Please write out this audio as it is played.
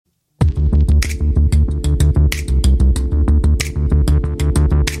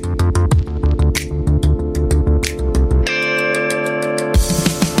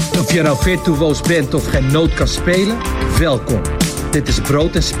Of je nou virtuoos bent of geen noot kan spelen, welkom. Dit is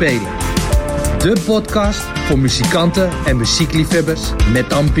Brood en Spelen. De podcast voor muzikanten en muziekliefhebbers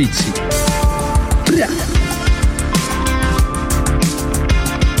met ambitie. Bra!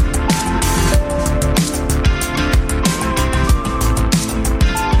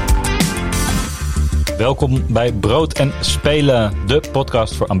 Welkom bij Brood en Spelen, de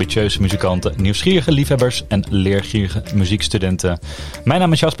podcast voor ambitieuze muzikanten, nieuwsgierige liefhebbers en leergierige muziekstudenten. Mijn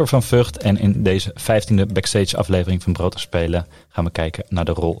naam is Jasper van Vught en in deze 15e backstage aflevering van Brood en Spelen gaan we kijken naar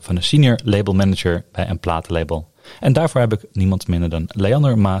de rol van een senior label manager bij een platenlabel. En daarvoor heb ik niemand minder dan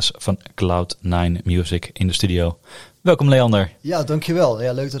Leander Maas van Cloud9 Music in de studio. Welkom Leander. Ja, dankjewel.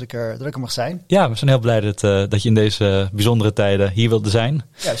 Ja, leuk dat ik er mag zijn. Ja, we zijn heel blij dat je in deze bijzondere tijden hier wilde zijn.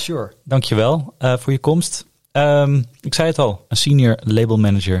 Ja, sure. Dankjewel voor je komst. Ik zei het al, een senior label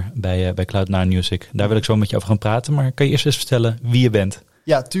manager bij Cloud9 Music. Daar wil ik zo met je over gaan praten, maar kan je eerst eens vertellen wie je bent?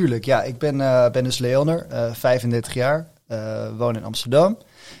 Ja, tuurlijk. Ja, ik ben dus Leander, 35 jaar, woon in Amsterdam.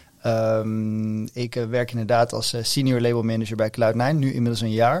 Ik werk inderdaad als senior label manager bij Cloud9, nu inmiddels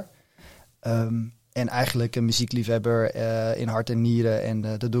een jaar. En eigenlijk een muziekliefhebber in hart en nieren. En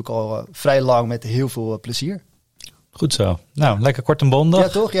dat doe ik al vrij lang met heel veel plezier. Goed zo. Nou, lekker kort en bondig. Ja,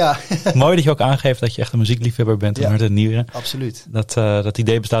 toch? Ja. Mooi dat je ook aangeeft dat je echt een muziekliefhebber bent in hart en nieren. Absoluut. Dat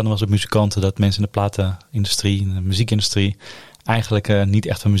idee bestaat nog wel eens op muzikanten. Dat mensen in de platenindustrie, in de muziekindustrie eigenlijk niet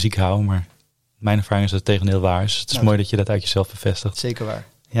echt van muziek houden. Maar mijn ervaring is dat het tegendeel waar is. Het is mooi dat je dat uit jezelf bevestigt. Zeker waar.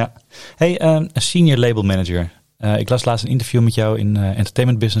 Ja. Hey, een senior label manager. Ik las laatst een interview met jou in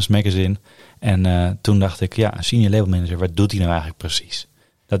Entertainment Business Magazine. En toen dacht ik, een senior label manager, wat doet hij nou eigenlijk precies?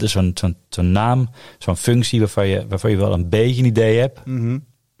 Dat is zo'n naam, zo'n functie waarvan je wel een beetje een idee hebt. Mm-hmm.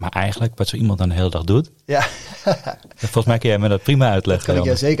 Maar eigenlijk wat zo iemand dan de hele dag doet. Ja. Volgens mij kun jij me dat prima uitleggen. Dat kan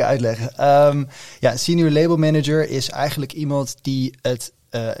ik je zeker uitleggen. Een senior label manager is eigenlijk iemand die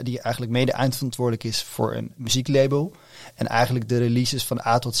eigenlijk mede eindverantwoordelijk is voor een muzieklabel. En eigenlijk de releases van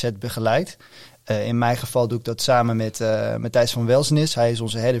A tot Z begeleidt. In mijn geval doe ik dat samen met Thijs van Welzenis. Hij is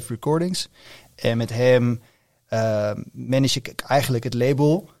onze head of recordings. En met hem manage ik eigenlijk het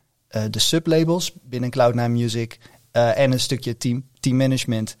label, de sublabels binnen Cloud9 Music en een stukje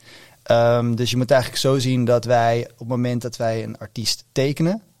teammanagement. Dus je moet eigenlijk zo zien dat wij op het moment dat wij een artiest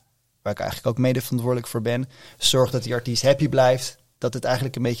tekenen, waar ik eigenlijk ook mede verantwoordelijk voor ben, zorg dat die artiest happy blijft, dat het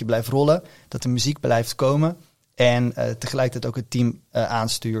eigenlijk een beetje blijft rollen, dat de muziek blijft komen en tegelijkertijd ook het team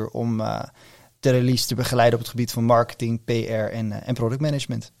aanstuur om de release te begeleiden op het gebied van marketing, PR en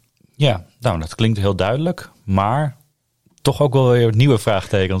productmanagement. Ja, nou dat klinkt heel duidelijk, maar toch ook wel weer nieuwe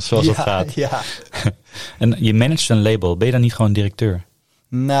vraagtekens zoals het gaat. Ja. En je managt een label, ben je dan niet gewoon directeur?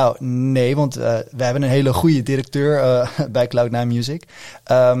 Nou, nee, want we hebben een hele goede directeur bij Cloud9 Music.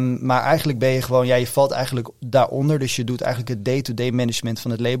 Maar eigenlijk ben je gewoon, je valt eigenlijk daaronder. Dus je doet eigenlijk het day-to-day management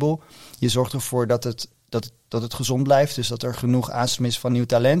van het label. Je zorgt ervoor dat het gezond blijft. Dus dat er genoeg aanstroom is van nieuw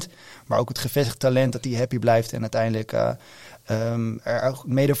talent. Maar ook het gevestigd talent, dat die happy blijft. En uiteindelijk er ook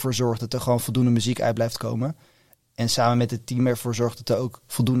mede voor zorgt dat er gewoon voldoende muziek uit blijft komen. En samen met het team ervoor zorgt dat er ook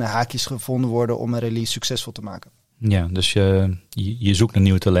voldoende haakjes gevonden worden om een release succesvol te maken. Ja, dus je zoekt naar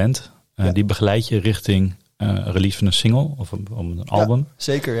nieuw talent. Die begeleid je richting release van een single of een album. Ja,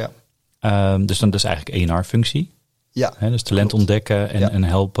 zeker, ja. Dus dan is eigenlijk ENR-functie. Ja, dus talent klopt. Ontdekken en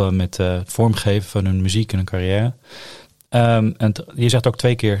helpen met het vormgeven van hun muziek en hun carrière. En je zegt ook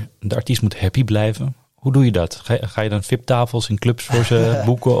 2 keer, de artiest moet happy blijven. Hoe doe je dat? Ga je dan VIP-tafels in clubs voor ze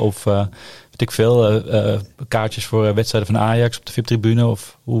boeken? Of weet ik veel, kaartjes voor wedstrijden van Ajax op de VIP-tribune?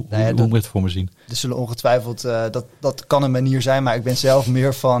 Of hoe moet je het voor me zien? Er zullen ongetwijfeld, dat kan een manier zijn. Maar ik ben zelf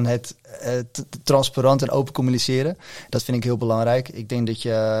meer van het transparant en open communiceren. Dat vind ik heel belangrijk. Ik denk dat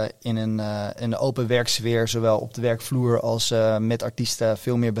je in een open werksfeer, zowel op de werkvloer als met artiesten,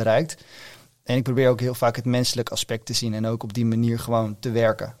 veel meer bereikt. En ik probeer ook heel vaak het menselijk aspect te zien. En ook op die manier gewoon te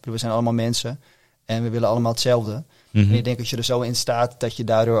werken. We zijn allemaal mensen. En we willen allemaal hetzelfde. Mm-hmm. En ik denk dat je er zo in staat dat je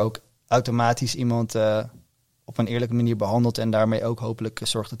daardoor ook automatisch iemand op een eerlijke manier behandelt. En daarmee ook hopelijk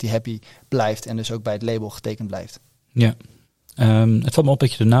zorgt dat hij happy blijft. En dus ook bij het label getekend blijft. Ja. Het valt me op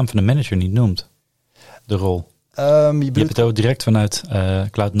dat je de naam van de manager niet noemt. De rol. Je hebt het ook direct vanuit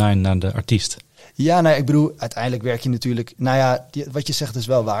Cloud9 naar de artiest. Ja, ik bedoel, uiteindelijk werk je natuurlijk... wat je zegt is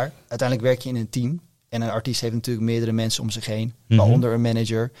wel waar. Uiteindelijk werk je in een team. En een artiest heeft natuurlijk meerdere mensen om zich heen. Mm-hmm. Waaronder een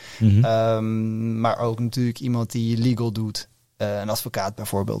manager. Mm-hmm. Maar ook natuurlijk iemand die legal doet. Een advocaat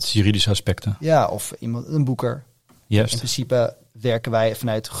bijvoorbeeld. Juridische aspecten. Ja, of een boeker. Juist. In principe werken wij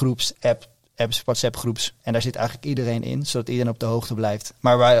vanuit apps, WhatsApp groeps. En daar zit eigenlijk iedereen in. Zodat iedereen op de hoogte blijft.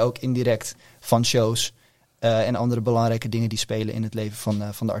 Maar wij ook indirect van shows en andere belangrijke dingen die spelen in het leven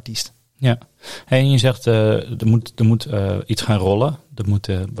van de artiest. Ja, en je zegt er moet iets gaan rollen, er moet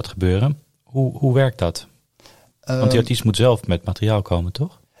wat gebeuren. Hoe werkt dat? Want die artiest moet zelf met materiaal komen,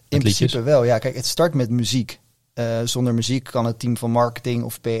 toch? Met in liedjes. principe wel, ja. Kijk, het start met muziek. Zonder muziek kan het team van marketing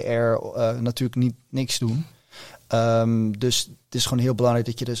of PR natuurlijk niks doen. Dus het is gewoon heel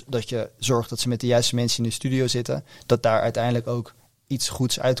belangrijk dat je zorgt dat ze met de juiste mensen in de studio zitten. Dat daar uiteindelijk ook iets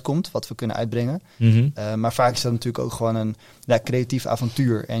goeds uitkomt, wat we kunnen uitbrengen. Mm-hmm. Maar vaak is dat natuurlijk ook gewoon een creatief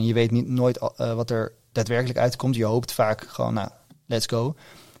avontuur. En je weet nooit wat er daadwerkelijk uitkomt. Je hoopt vaak gewoon, let's go.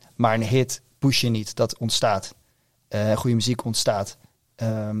 Maar een hit push je niet, dat ontstaat. Goede muziek ontstaat.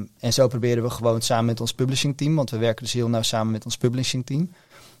 En zo proberen we gewoon samen met ons publishing team, want we werken dus heel nauw samen met ons publishing team,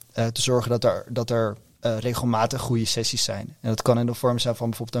 te zorgen dat er regelmatig goede sessies zijn. En dat kan in de vorm zijn van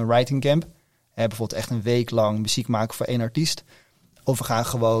bijvoorbeeld een writing camp. Bijvoorbeeld echt een week lang muziek maken voor 1 artiest. Of we gaan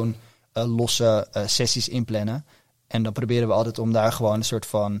gewoon losse sessies inplannen. En dan proberen we altijd om daar gewoon een soort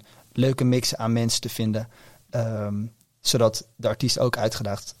van leuke mix aan mensen te vinden. Zodat de artiest ook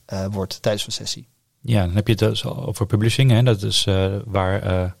uitgedaagd wordt tijdens een sessie. Ja, dan heb je het dus over publishing. Hè? Dat is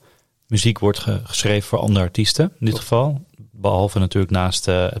waar muziek wordt geschreven voor andere artiesten. In dit geval. Behalve natuurlijk naast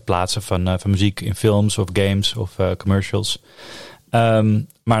het plaatsen van muziek in films of games of commercials.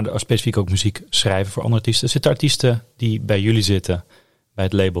 Maar specifiek ook muziek schrijven voor andere artiesten. Zitten artiesten die bij jullie zitten, bij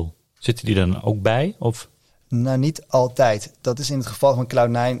het label, zitten die dan ook bij? Of? Nou, niet altijd. Dat is in het geval van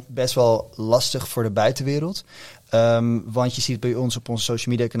Cloud9 best wel lastig voor de buitenwereld. Want je ziet bij ons op onze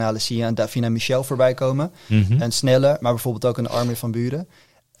social media kanalen, zie je een Davina Michel voorbij komen. Mm-hmm. Een Snelle, maar bijvoorbeeld ook een Armin van Buuren.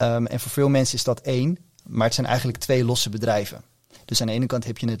 En voor veel mensen is dat 1, maar het zijn eigenlijk 2 losse bedrijven. Dus aan de ene kant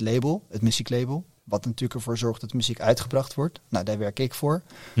heb je het label, het muzieklabel, wat natuurlijk ervoor zorgt dat muziek uitgebracht wordt. Nou, daar werk ik voor.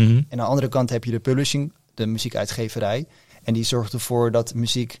 Mm-hmm. En aan de andere kant heb je de publishing, de muziekuitgeverij. En die zorgt ervoor dat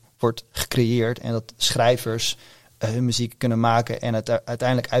muziek wordt gecreëerd en dat schrijvers hun muziek kunnen maken en het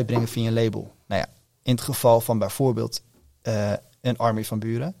uiteindelijk uitbrengen via een label. Nou ja, in het geval van bijvoorbeeld een Armin van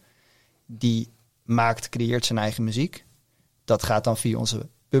Buuren, die creëert zijn eigen muziek. Dat gaat dan via onze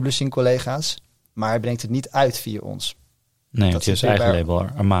publishing collega's, maar hij brengt het niet uit via ons. Nee, dat is zijn eigen label,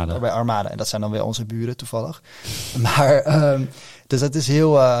 Armada. Bij Armada, en dat zijn dan weer onze buren toevallig. Maar dus dat is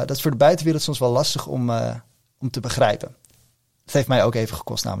dat is voor de buitenwereld soms wel lastig om te begrijpen. Het heeft mij ook even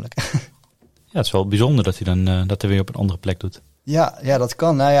gekost namelijk. Ja, het is wel bijzonder dat hij dan dat weer op een andere plek doet. Ja, dat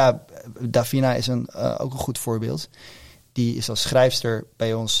kan. Nou ja, Davina is ook een goed voorbeeld. Die is als schrijfster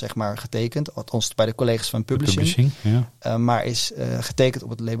bij ons zeg maar getekend. Althans bij de collega's van publishing. Ja. Maar is getekend op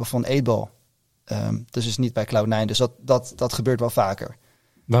het label van 8Ball. Dus is niet bij Cloud9. Dus dat gebeurt wel vaker.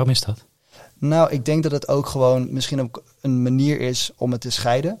 Waarom is dat? Nou, ik denk dat het ook gewoon misschien ook een manier is om het te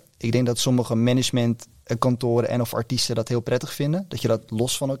scheiden. Ik denk dat sommige managementkantoren en of artiesten dat heel prettig vinden. Dat je dat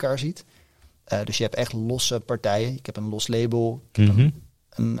los van elkaar ziet. Dus je hebt echt losse partijen. Ik heb een los label. Ik heb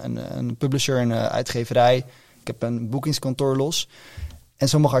een publisher, een uitgeverij. Ik heb een boekingskantoor los. En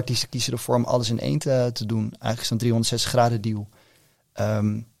sommige artiesten kiezen ervoor om alles in één te doen. Eigenlijk zo'n 360 graden deal.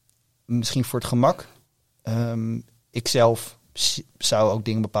 Misschien voor het gemak. Ik zelf zou ook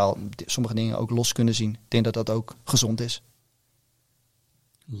sommige dingen ook los kunnen zien. Ik denk dat dat ook gezond is.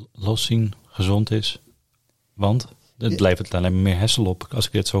 Los zien, gezond is? Want? Het levert alleen maar meer hersel op, als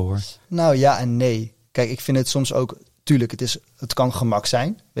ik dit zo hoor. Nou ja en nee. Kijk, ik vind het soms ook... Tuurlijk, het kan gemak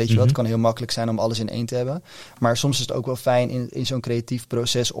zijn. Weet je wel, het kan heel makkelijk zijn om alles in één te hebben. Maar soms is het ook wel fijn in zo'n creatief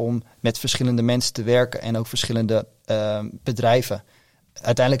proces om met verschillende mensen te werken en ook verschillende bedrijven.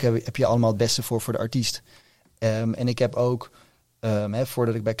 Uiteindelijk heb je allemaal het beste voor de artiest. En ik heb ook,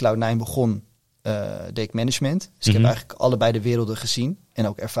 voordat ik bij Cloud9 begon, deed ik management. Dus ik heb eigenlijk allebei de werelden gezien en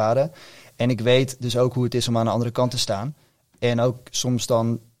ook ervaren. En ik weet dus ook hoe het is om aan de andere kant te staan. En ook soms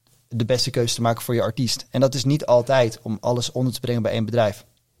dan de beste keuze te maken voor je artiest. En dat is niet altijd om alles onder te brengen bij één bedrijf.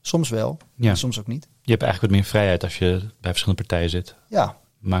 Soms wel, maar soms ook niet. Je hebt eigenlijk wat meer vrijheid als je bij verschillende partijen zit. Ja.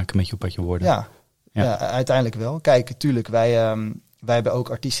 Maak een beetje op wat je woorden. Ja, uiteindelijk wel. Kijk, tuurlijk, wij hebben ook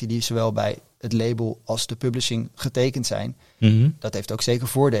artiesten die zowel bij het label als de publishing getekend zijn. Mm-hmm. Dat heeft ook zeker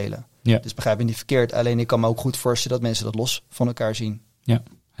voordelen. Ja. Dus begrijp me niet verkeerd. Alleen ik kan me ook goed voorstellen dat mensen dat los van elkaar zien. Ja,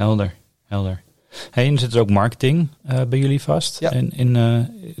 helder. Hey, en er zit ook marketing bij jullie vast in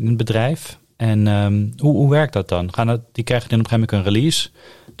het bedrijf. En hoe werkt dat dan? Die krijgen dan op een gegeven moment een release.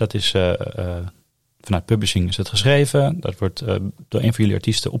 Dat is vanuit publishing is het geschreven. Dat wordt door een van jullie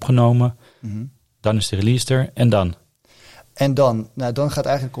artiesten opgenomen. Mm-hmm. Dan is de release er. En dan? En dan gaat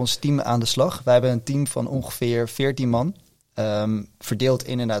eigenlijk ons team aan de slag. Wij hebben een team van ongeveer 14 man. Verdeeld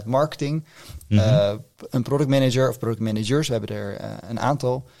in inderdaad marketing. Mm-hmm. Een product manager of product managers. We hebben er een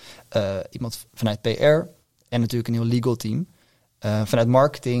aantal. Iemand vanuit PR. En natuurlijk een heel legal team. Vanuit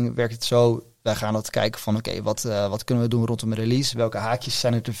marketing werkt het zo wij gaan altijd kijken van oké, wat kunnen we doen rondom een release? Welke haakjes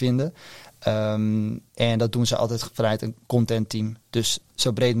zijn er te vinden? En dat doen ze altijd vanuit een content team. Dus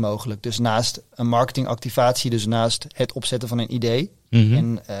zo breed mogelijk. Dus naast een marketingactivatie, dus naast het opzetten van een idee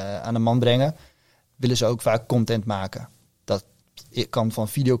en aan de man brengen, willen ze ook vaak content maken. Dat kan van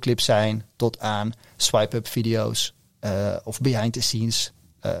videoclips zijn tot aan swipe-up video's of behind the scenes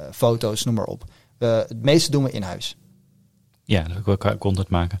foto's, noem maar op. Het meeste doen we in huis. Ja, dat wil ik content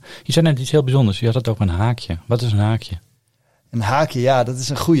maken. Je zei net iets heel bijzonders. Je had het over een haakje. Wat is een haakje? Een haakje, ja, dat is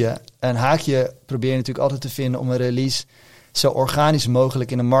een goeie. Een haakje probeer je natuurlijk altijd te vinden om een release zo organisch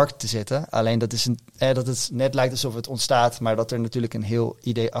mogelijk in de markt te zetten. Alleen dat het net lijkt alsof het ontstaat, maar dat er natuurlijk een heel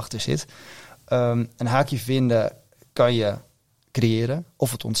idee achter zit. Een haakje vinden kan je creëren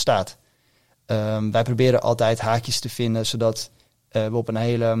of het ontstaat. Wij proberen altijd haakjes te vinden, zodat we op een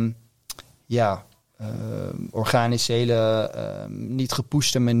hele organische, niet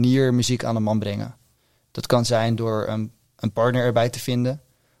gepushte manier muziek aan de man brengen. Dat kan zijn door een partner erbij te vinden,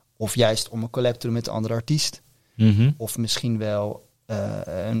 of juist om een collab te doen met een andere artiest. Of misschien wel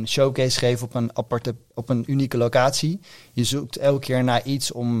een showcase geven op een unieke locatie. Je zoekt elke keer naar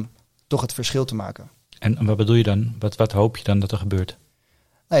iets om toch het verschil te maken. En wat bedoel je dan? Wat hoop je dan dat er gebeurt?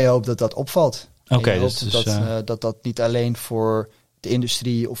 Nou, je hoopt dat dat opvalt. Oké, dat niet alleen voor de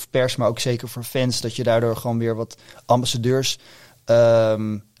industrie of pers, maar ook zeker voor fans, dat je daardoor gewoon weer wat ambassadeurs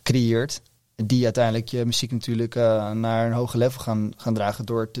creëert, die uiteindelijk je muziek natuurlijk naar een hoger level gaan dragen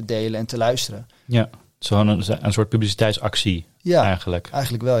door te delen en te luisteren. Ja, zo'n een soort publiciteitsactie eigenlijk.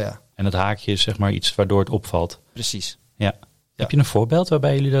 Eigenlijk wel, ja. En het haakje is zeg maar iets waardoor het opvalt. Precies. Ja. Heb je een voorbeeld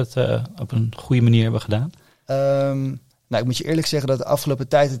waarbij jullie dat op een goede manier hebben gedaan? Nou, ik moet je eerlijk zeggen dat de afgelopen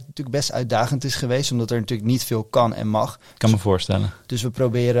tijd het natuurlijk best uitdagend is geweest, omdat er natuurlijk niet veel kan en mag. Ik kan me voorstellen. Dus we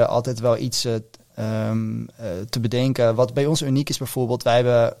proberen altijd wel iets te bedenken. Wat bij ons uniek is bijvoorbeeld, wij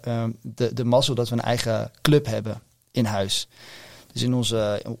hebben de mazzel dat we een eigen club hebben in huis. Dus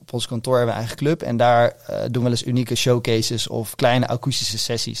op ons kantoor hebben we een eigen club en daar doen we wel eens unieke showcases of kleine akoestische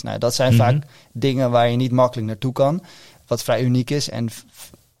sessies. Nou, dat zijn vaak dingen waar je niet makkelijk naartoe kan, wat vrij uniek is en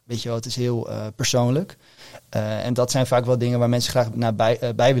weet je wel, het is heel persoonlijk. En dat zijn vaak wel dingen waar mensen graag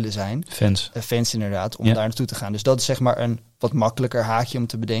bij willen zijn. Fans inderdaad, om daar naartoe te gaan. Dus dat is zeg maar een wat makkelijker haakje om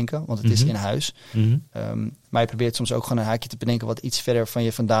te bedenken, want het is in huis. Maar je probeert soms ook gewoon een haakje te bedenken wat iets verder van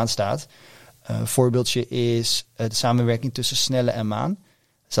je vandaan staat. Een voorbeeldje is de samenwerking tussen Snelle en Maan.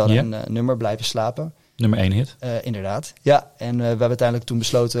 Ze hadden een nummer, Blijven slapen. Nummer 1 hit. Inderdaad, ja. En we hebben uiteindelijk toen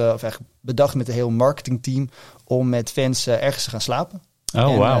besloten, of eigenlijk bedacht met een heel marketingteam, om met fans ergens te gaan slapen.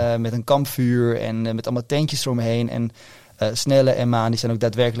 Met een kampvuur en met allemaal tentjes eromheen. En Snelle en Maan die zijn ook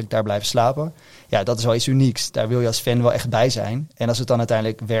daadwerkelijk daar blijven slapen. Ja, dat is wel iets unieks. Daar wil je als fan wel echt bij zijn. En als het dan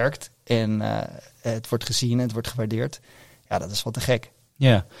uiteindelijk werkt en het wordt gezien en het wordt gewaardeerd. Ja, dat is wel te gek.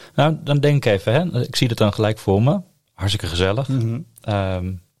 Ja, nou dan denk ik even. Hè. Ik zie het dan gelijk voor me. Hartstikke gezellig.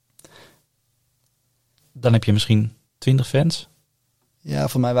 Dan heb je misschien 20 fans. Ja,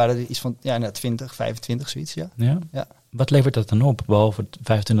 voor mij waren er iets van 20, 25 zoiets, ja. Ja. Wat levert dat dan op, behalve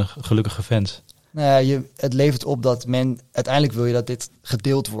 25 gelukkige fans? Nou ja, het levert op dat uiteindelijk wil je dat dit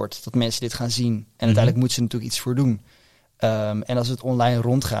gedeeld wordt. Dat mensen dit gaan zien. En uiteindelijk moeten ze natuurlijk iets voor doen. En als het online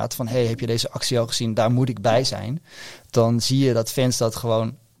rondgaat van, heb je deze actie al gezien? Daar moet ik bij zijn. Dan zie je dat fans dat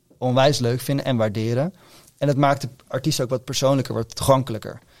gewoon onwijs leuk vinden en waarderen. En het maakt de artiest ook wat persoonlijker, wat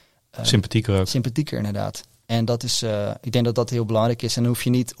toegankelijker. Sympathieker ook. Sympathieker, inderdaad. En dat is, ik denk dat dat heel belangrijk is. En dan hoef je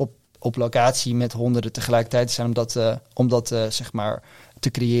niet op locatie met honderden tegelijkertijd te zijn om dat zeg maar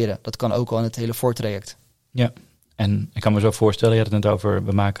te creëren. Dat kan ook al in het hele voortraject. Ja. En ik kan me zo voorstellen, je had het net over,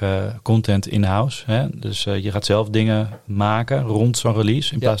 we maken content in-house. Hè? Dus je gaat zelf dingen maken rond zo'n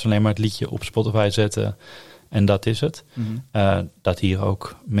release. In plaats van alleen maar het liedje op Spotify zetten en dat is het. Dat hier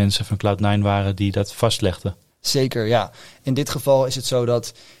ook mensen van Cloud9 waren die dat vastlegden. Zeker, ja. In dit geval is het zo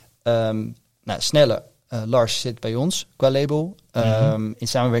dat Snelle, Lars zit bij ons qua label. In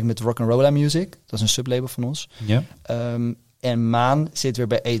samenwerking met Rock'n'Rolla Music. Dat is een sublabel van ons. Ja. En Maan zit weer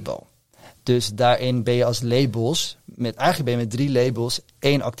bij 8Ball. Dus daarin ben je als labels, eigenlijk ben je met 3 labels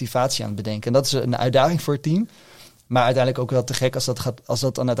 1 activatie aan het bedenken. En dat is een uitdaging voor het team. Maar uiteindelijk ook wel te gek als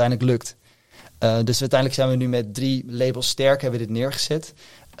dat dan uiteindelijk lukt. Dus uiteindelijk zijn we nu met 3 labels sterk, hebben we dit neergezet.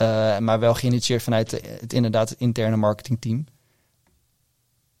 Maar wel geïnitieerd vanuit het interne marketingteam.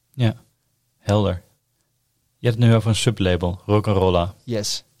 Ja, helder. Je hebt het nu over een sublabel, Rock'n'Rolla.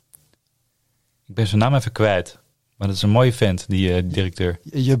 Yes. Ik ben zijn naam even kwijt. Maar dat is een mooie vent, die directeur.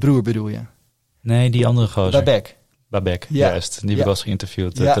 Je broer bedoel je? Nee, die andere gozer. Babek, juist. Die heb ik wel eens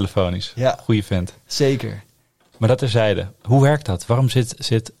geïnterviewd, telefonisch. Ja. Goeie vent. Zeker. Maar dat terzijde. Hoe werkt dat? Waarom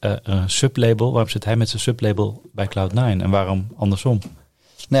zit een sublabel, waarom zit hij met zijn sublabel bij Cloud9? En waarom andersom?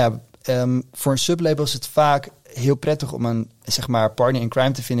 Nou ja, Voor een sublabel is het vaak heel prettig om een zeg maar partner in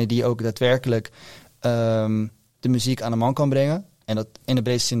crime te vinden die ook daadwerkelijk de muziek aan de man kan brengen. En dat in de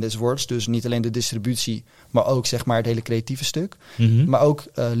breedste zin des woords. Dus niet alleen de distributie, maar ook zeg maar het hele creatieve stuk. Mhm. Maar ook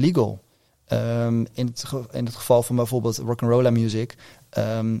legal. In het geval van bijvoorbeeld Rock'n'Rolla Music.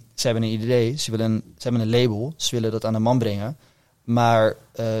 Ze hebben een idee, ze hebben een label, ze willen dat aan de man brengen. Maar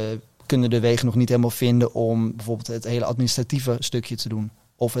kunnen de wegen nog niet helemaal vinden om bijvoorbeeld het hele administratieve stukje te doen.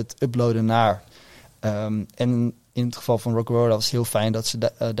 Of het uploaden naar. En in het geval van Rock'n'Rolla was het heel fijn dat ze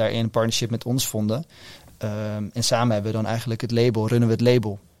daarin een partnership met ons vonden. En samen hebben we dan eigenlijk het label, runnen we het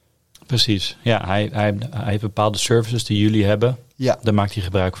label. Precies. Ja, hij heeft bepaalde services die jullie hebben. Ja. Daar maakt hij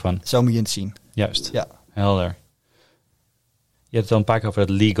gebruik van. Zo moet je het zien. Juist. Ja. Helder. Je hebt het al een paar keer over het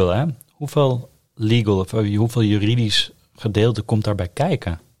legal, hè? Hoeveel legal, of hoeveel juridisch gedeelte komt daarbij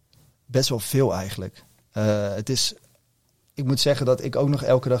kijken? Best wel veel eigenlijk. Ik moet zeggen dat ik ook nog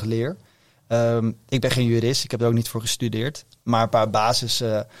elke dag leer. Ik ben geen jurist, ik heb er ook niet voor gestudeerd. Maar een paar basis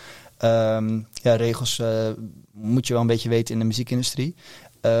regels moet je wel een beetje weten in de muziekindustrie.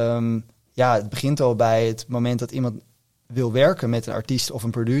 Het begint al bij het moment dat iemand wil werken met een artiest of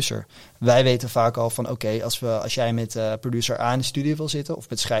een producer. Wij weten vaak al van oké, als jij met producer A in de studio wil zitten of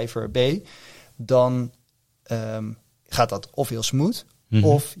met schrijver B, dan gaat dat of heel smooth,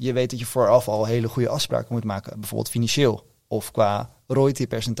 of je weet dat je vooraf al hele goede afspraken moet maken. Bijvoorbeeld financieel of qua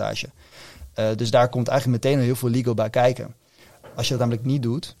royalty-percentage. Dus daar komt eigenlijk meteen al heel veel legal bij kijken. Als je dat namelijk niet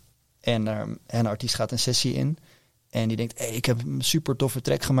doet en een artiest gaat een sessie in en die denkt, ik heb een super toffe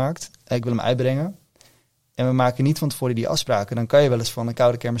track gemaakt, ik wil hem uitbrengen. En we maken niet van tevoren die afspraken, dan kan je wel eens van een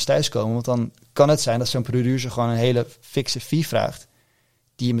koude kermis thuiskomen. Want dan kan het zijn dat zo'n producer gewoon een hele fixe fee vraagt,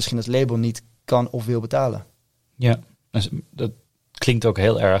 die je misschien als label niet kan of wil betalen. Ja, dat klinkt ook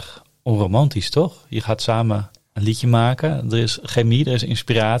heel erg onromantisch, toch? Je gaat samen een liedje maken, er is chemie, er is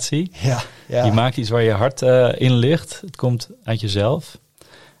inspiratie. Ja. Je maakt iets waar je hart in ligt, het komt uit jezelf.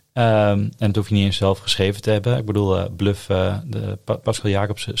 En dat hoef je niet eens zelf geschreven te hebben. Ik bedoel, Bluff, Pascal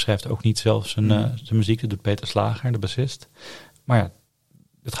Jacobs schrijft ook niet zelf zijn muziek. Dat doet Peter Slager, de bassist. Maar ja,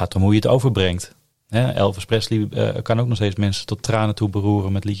 het gaat om hoe je het overbrengt. Elvis Presley kan ook nog steeds mensen tot tranen toe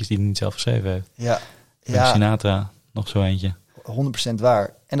beroeren met liedjes die hij niet zelf geschreven heeft. Ja. Sinatra, nog zo eentje. 100%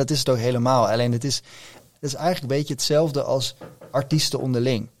 waar. En dat is het ook helemaal. Alleen het is eigenlijk een beetje hetzelfde als artiesten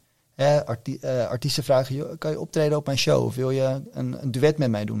onderling. Artiesten vragen, kan je optreden op mijn show? Of wil je een duet met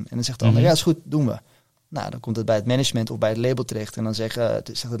mij doen? En dan zegt de ander, ja, is goed, doen we. Nou, dan komt het bij het management of bij het label terecht. En dan zegt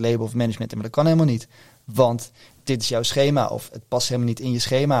het label of management, maar dat kan helemaal niet. Want dit is jouw schema. Of het past helemaal niet in je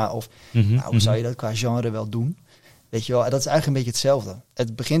schema. Of hoe zou je dat qua genre wel doen? Weet je wel, dat is eigenlijk een beetje hetzelfde.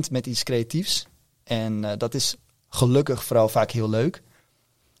 Het begint met iets creatiefs. En dat is gelukkig vooral vaak heel leuk.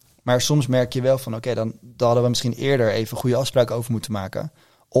 Maar soms merk je wel van, dan hadden we misschien eerder even goede afspraken over moeten maken.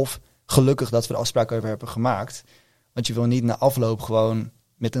 Of gelukkig dat we de afspraken over hebben gemaakt. Want je wil niet na afloop gewoon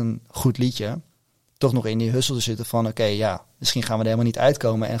met een goed liedje toch nog in die hussel zitten van misschien gaan we er helemaal niet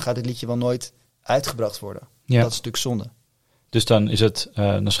uitkomen en gaat het liedje wel nooit uitgebracht worden. Ja. Dat is natuurlijk zonde. Dus dan is het,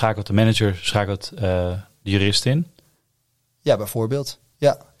 dan schakelt de manager, de jurist in? Ja, bijvoorbeeld.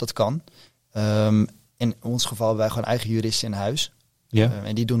 Ja, dat kan. In ons geval hebben wij gewoon eigen juristen in huis. Ja.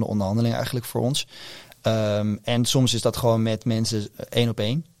 En die doen de onderhandeling eigenlijk voor ons. En soms is dat gewoon met mensen 1 op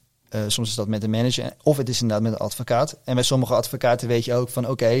 1. Soms is dat met een manager. Of het is inderdaad met een advocaat. En bij sommige advocaten weet je ook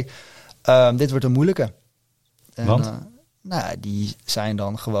van dit wordt een moeilijke. En, want? Die zijn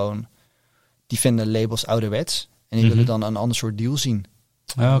dan gewoon, die vinden labels ouderwets. En die willen dan een ander soort deal zien.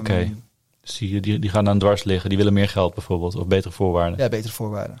 Oké. Dus die gaan dan dwars liggen. Die willen meer geld bijvoorbeeld. Of betere voorwaarden. Ja, betere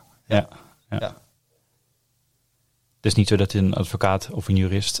voorwaarden. Ja. Het is niet zo dat een advocaat of een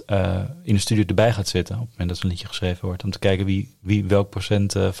jurist in de studio erbij gaat zitten op het moment dat zo'n liedje geschreven wordt. Om te kijken wie welk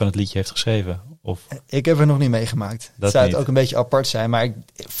procent van het liedje heeft geschreven. Of ik heb er nog niet meegemaakt. Het zou het ook een beetje apart zijn. Maar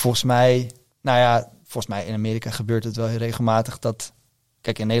volgens mij in Amerika gebeurt het wel heel regelmatig dat,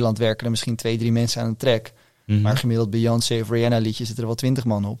 kijk, in Nederland werken er misschien 2-3 mensen aan een track. Maar gemiddeld Beyoncé of Rihanna liedjes zitten er wel 20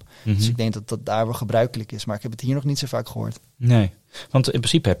 man op. Dus ik denk dat dat daar wel gebruikelijk is. Maar ik heb het hier nog niet zo vaak gehoord. Nee, want in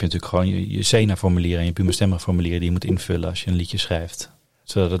principe heb je natuurlijk gewoon je SENA-formulier en je Puma Stemmer-formulier die je moet invullen als je een liedje schrijft.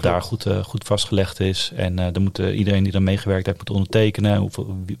 Zodat het daar goed vastgelegd is. En dan moet iedereen die dan meegewerkt heeft moet ondertekenen.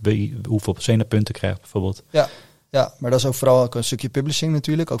 Hoeveel SENA-punten krijgt bijvoorbeeld. Ja, maar dat is ook vooral ook een stukje publishing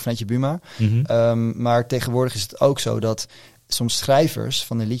natuurlijk, ook vanuit je Buma. Maar tegenwoordig is het ook zo dat soms schrijvers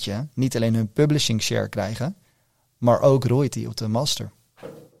van een liedje niet alleen hun publishing share krijgen, maar ook royalty op de master.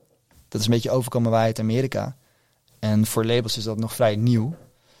 Dat is een beetje overkomen wij uit Amerika. En voor labels is dat nog vrij nieuw.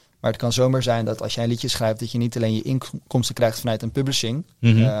 Maar het kan zomaar zijn dat als jij een liedje schrijft, dat je niet alleen je inkomsten krijgt vanuit een publishing,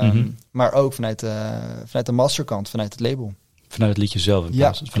 maar ook vanuit de masterkant, vanuit het label. Vanuit het liedje zelf, in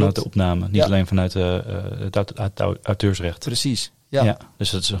plaats vanuit de opname. Niet alleen vanuit het auteursrecht. Precies, ja. Dus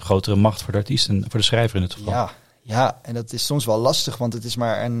dat is een grotere macht voor de artiest en voor de schrijver in het geval. Ja, en dat is soms wel lastig, want het is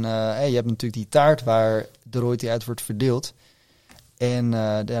maar je hebt natuurlijk die taart waar de royalty uit wordt verdeeld. En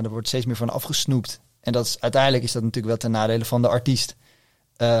er wordt steeds meer van afgesnoept. En uiteindelijk is dat natuurlijk wel ten nadele van de artiest.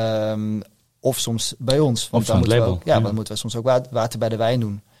 Of soms bij ons. Want of van het label. Dan moeten we soms ook water bij de wijn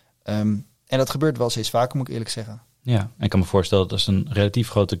doen. En dat gebeurt wel steeds vaker, moet ik eerlijk zeggen. Ja, en ik kan me voorstellen dat als een relatief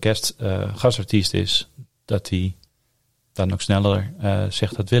grote gastartiest is, dat hij dan ook sneller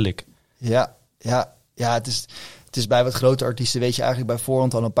zegt, dat wil ik. Ja, het is bij wat grote artiesten weet je eigenlijk bij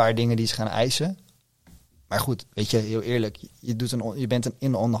voorhand al een paar dingen die ze gaan eisen. Maar goed, weet je, heel eerlijk, je bent in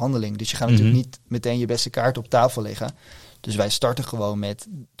een onderhandeling. Dus je gaat natuurlijk niet meteen je beste kaart op tafel leggen. Dus wij starten gewoon met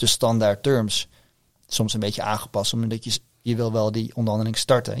de standaard terms. Soms een beetje aangepast, omdat je wil wel die onderhandeling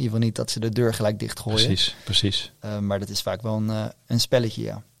starten. Je wil niet dat ze de deur gelijk dichtgooien. Precies. Maar dat is vaak wel een spelletje,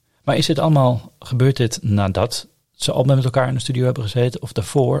 ja. Maar gebeurt dit nadat ze al met elkaar in de studio hebben gezeten? Of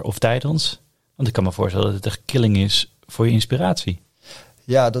daarvoor, of tijdens? Want ik kan me voorstellen dat het echt killing is voor je inspiratie.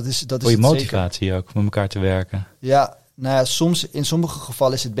 Ja, dat is voor je motivatie zeker. Ook, om met elkaar te werken. Ja, nou ja, in sommige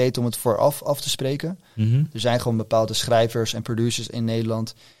gevallen is het beter om het vooraf af te spreken. Mm-hmm. Er zijn gewoon bepaalde schrijvers en producers in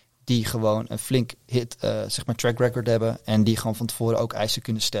Nederland die gewoon een flink hit, track record hebben. En die gewoon van tevoren ook eisen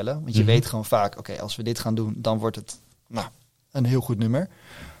kunnen stellen. Want je weet gewoon vaak, oké, als we dit gaan doen, dan wordt het een heel goed nummer.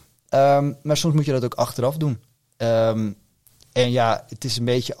 Maar soms moet je dat ook achteraf doen. En ja, het is een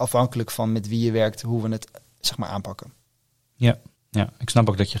beetje afhankelijk van met wie je werkt, hoe we het aanpakken. Ja, ik snap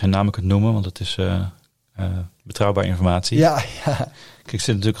ook dat je geen namen kunt noemen, want het is betrouwbare informatie. Ja. Kijk, ik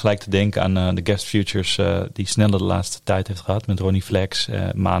zit natuurlijk gelijk te denken aan de guest features die Snelle de laatste tijd heeft gehad. Met Ronnie Flex,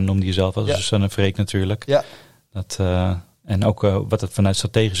 Maan noemde je zelf als Susanne Freek natuurlijk. Ja. En ook wat het vanuit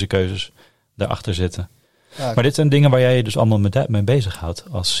strategische keuzes daarachter zitten. Ja, maar dit zijn dingen waar jij je dus allemaal mee bezighoudt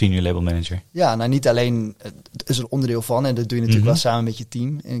als senior label manager. Ja, nou niet alleen, het is een onderdeel van en dat doe je natuurlijk wel samen met je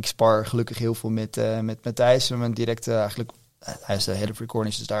team. En ik spar gelukkig heel veel met Matthijs, mijn directe eigenlijk. Hij is de head of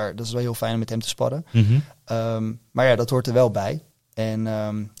recordings, dus dat is wel heel fijn om met hem te sparren. Maar ja, dat hoort er wel bij. En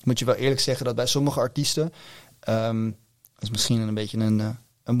moet je wel eerlijk zeggen dat bij sommige artiesten, dat is misschien een beetje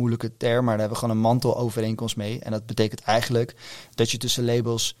een moeilijke term, maar daar hebben we gewoon een mantelovereenkomst mee. En dat betekent eigenlijk dat je tussen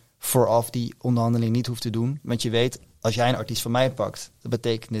labels vooraf die onderhandeling niet hoeft te doen. Want je weet, als jij een artiest van mij pakt, dat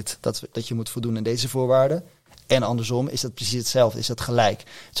betekent niet dat je moet voldoen aan deze voorwaarden. En andersom is dat precies hetzelfde, is dat gelijk.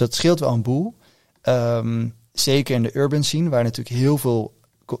 Dus dat scheelt wel een boel. Zeker in de urban scene, waar natuurlijk heel veel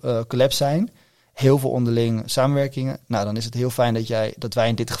collabs zijn. Heel veel onderling samenwerkingen. Nou, dan is het heel fijn dat wij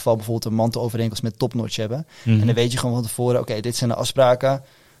in dit geval bijvoorbeeld een mantelovereenkomst met Top Notch hebben. En dan weet je gewoon van tevoren, oké, dit zijn de afspraken.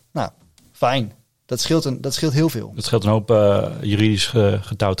 Nou, fijn. Dat scheelt heel veel. Dat scheelt een hoop juridisch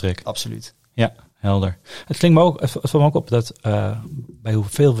getouwtrek. Absoluut. Ja, helder. Het valt me ook op dat bij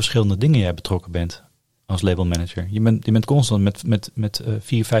hoeveel verschillende dingen jij betrokken bent als labelmanager. Je bent constant met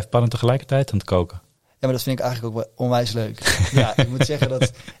 4, 5 pannen tegelijkertijd aan het koken. Ja, maar dat vind ik eigenlijk ook wel onwijs leuk. Ja, ik moet zeggen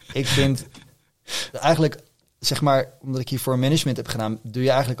dat ik vind eigenlijk, omdat ik hier voor management heb gedaan, doe je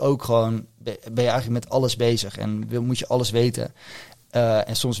eigenlijk ook gewoon, ben je eigenlijk met alles bezig en moet je alles weten.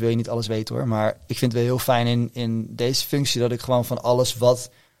 En soms wil je niet alles weten hoor, maar ik vind het wel heel fijn in deze functie dat ik gewoon van alles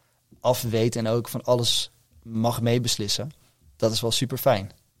wat af weet en ook van alles mag meebeslissen. Dat is wel super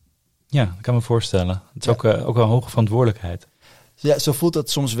fijn. Ja, dat kan me voorstellen. Het is ook wel een hoge verantwoordelijkheid. Ja, zo voelt dat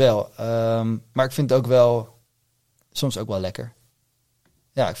soms wel. Maar ik vind het ook wel soms ook wel lekker.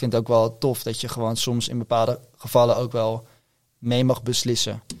 Ja, ik vind het ook wel tof dat je gewoon soms in bepaalde gevallen ook wel mee mag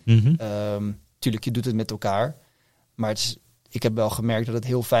beslissen. Tuurlijk, je doet het met elkaar. Maar ik heb wel gemerkt dat het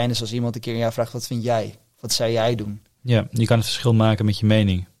heel fijn is als iemand een keer aan jou vraagt, wat vind jij? Wat zou jij doen? Ja, je kan het verschil maken met je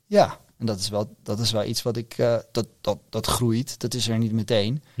mening. Ja, en dat is wel iets wat dat groeit. Dat is er niet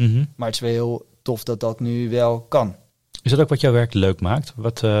meteen. Maar het is wel heel tof dat nu wel kan. Is dat ook wat jouw werk leuk maakt?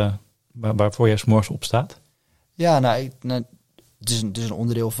 Waarvoor jij 's morgens opstaat? Ja, het is een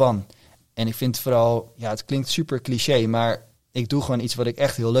onderdeel van. En ik vind vooral, het klinkt super cliché, maar ik doe gewoon iets wat ik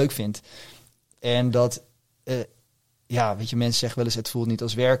echt heel leuk vind. En dat, weet je, mensen zeggen wel eens, het voelt niet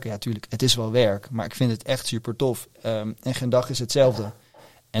als werken. Ja, tuurlijk, het is wel werk, maar ik vind het echt super tof. En geen dag is hetzelfde.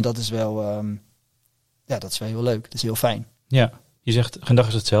 En dat is wel, dat is wel heel leuk. Dat is heel fijn. Ja, je zegt, geen dag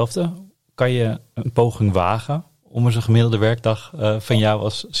is hetzelfde. Kan je een poging wagen om eens een gemiddelde werkdag van jou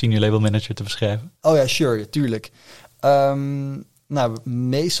als senior label manager te beschrijven? Oh ja, sure, tuurlijk.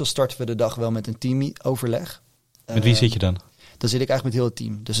 Meestal starten we de dag wel met een teamoverleg. Met wie zit je dan? Dan zit ik eigenlijk met heel het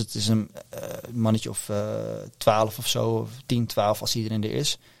team. Dus het is een mannetje of 12 of zo, of 10, 12 als iedereen er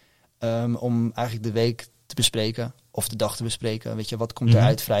is. Om eigenlijk de week te bespreken of de dag te bespreken. Weet je, wat komt er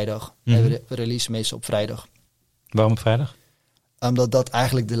uit vrijdag? We release meestal op vrijdag. Waarom op vrijdag? Omdat dat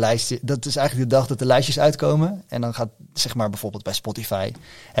eigenlijk dat is eigenlijk de dag dat de lijstjes uitkomen. En dan gaat, zeg maar bijvoorbeeld bij Spotify,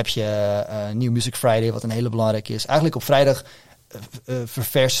 heb je New Music Friday, wat een hele belangrijke is. Eigenlijk op vrijdag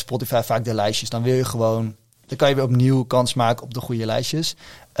ververst Spotify vaak de lijstjes. Dan kan je weer opnieuw kans maken op de goede lijstjes.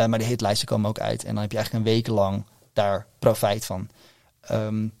 Maar de hitlijsten komen ook uit. En dan heb je eigenlijk een week lang daar profijt van.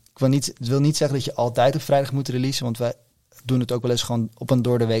 Het wil niet zeggen dat je altijd op vrijdag moet releasen. Want wij doen het ook wel eens gewoon op een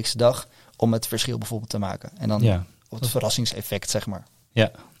doordeweekse dag. Om het verschil bijvoorbeeld te maken. En dan op het verrassingseffect, zeg maar.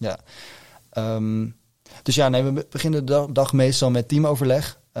 Ja. Dus we beginnen de dag meestal met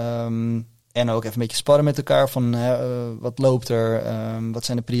teamoverleg. En ook even een beetje sparren met elkaar. Van wat loopt er? Wat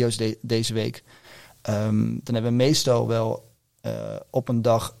zijn de prio's deze week? Dan hebben we meestal wel op een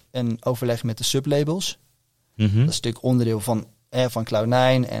dag een overleg met de sublabels. Mm-hmm. Dat is natuurlijk onderdeel van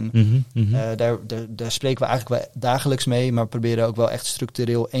Cloud9. En daar spreken we eigenlijk wel dagelijks mee. Maar we proberen ook wel echt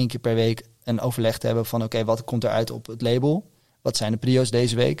structureel 1 keer per week een overleg te hebben van wat komt eruit op het label? Wat zijn de prio's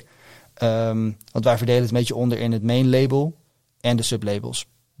deze week? Want wij verdelen het een beetje onder in het main label en de sublabels.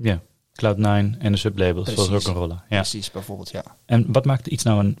 Ja, Cloud9 en de sublabels, dat is ook een rol. Ja. Precies, bijvoorbeeld, ja. En wat maakt iets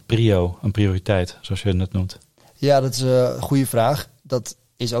nou een prioriteit, zoals je het net noemt? Ja, dat is een goede vraag. Dat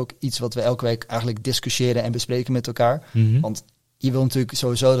is ook iets wat we elke week eigenlijk discussiëren en bespreken met elkaar. Mm-hmm. Want je wil natuurlijk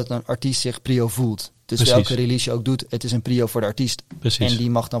sowieso dat een artiest zich prio voelt. Dus precies. Welke release je ook doet, het is een prio voor de artiest. Precies. En die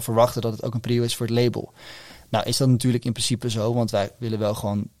mag dan verwachten dat het ook een prio is voor het label. Nou is dat natuurlijk in principe zo, want wij willen wel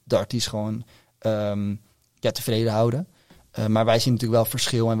gewoon de artiest gewoon tevreden houden. Maar wij zien natuurlijk wel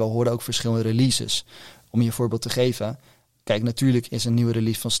verschil en we horen ook verschillende releases. Om je een voorbeeld te geven, kijk, natuurlijk is een nieuwe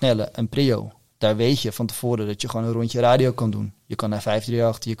release van Snelle een prio. Daar weet je van tevoren dat je gewoon een rondje radio kan doen. Je kan naar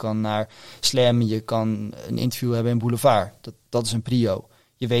 538, je kan naar Slam, je kan een interview hebben in Boulevard. Dat is een prio.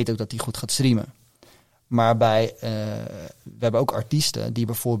 Je weet ook dat die goed gaat streamen. Maar we hebben ook artiesten die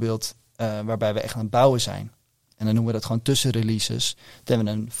bijvoorbeeld, waarbij we echt aan het bouwen zijn. En dan noemen we dat gewoon tussenreleases. Dan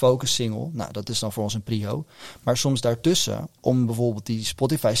hebben we een focus single. Nou, dat is dan voor ons een prio. Maar soms daartussen, om bijvoorbeeld die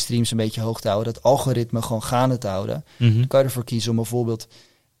Spotify streams een beetje hoog te houden, dat algoritme gewoon gaande te houden, kan je ervoor kiezen om bijvoorbeeld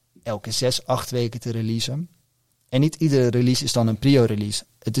elke 6-8 weken te releasen. En niet iedere release is dan een prio-release.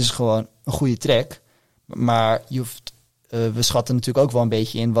 Het is gewoon een goede track. Maar we schatten natuurlijk ook wel een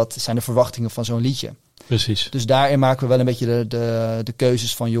beetje in wat zijn de verwachtingen van zo'n liedje. Precies. Dus daarin maken we wel een beetje de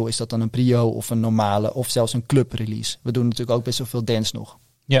keuzes van, is dat dan een prio of een normale of zelfs een club-release. We doen natuurlijk ook best wel veel dance nog.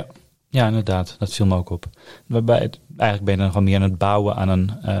 Ja, inderdaad. Dat viel me ook op. Waarbij eigenlijk ben je dan gewoon meer aan het bouwen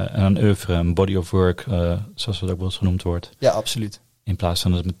aan een oeuvre, een body of work, zoals het ook wel eens genoemd wordt. Ja, absoluut. In plaats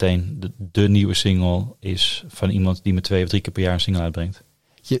van dat het meteen de nieuwe single is van iemand die met 2 of 3 keer per jaar een single uitbrengt.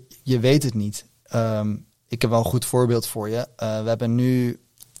 Je weet het niet. Ik heb wel een goed voorbeeld voor je. We hebben nu...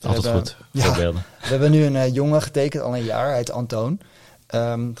 Goed, voorbeelden. We hebben nu een jongen getekend, al een jaar. Hij heet Antoon.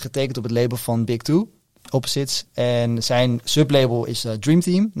 Getekend op het label van Big Two, Opposites. En zijn sublabel is Dream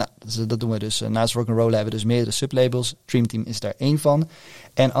Team. Nou, dat doen we dus. Naast Rock'n'Roll hebben we dus meerdere sublabels. Dream Team is daar 1 van.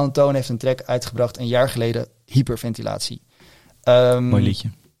 En Antoon heeft een track uitgebracht een jaar geleden, Hyperventilatie. Mooi liedje.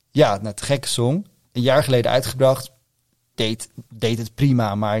 Ja, net gekke song. Een jaar geleden uitgebracht. Deed het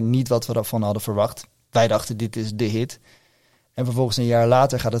prima, maar niet wat we ervan hadden verwacht. Wij dachten, dit is de hit. En vervolgens een jaar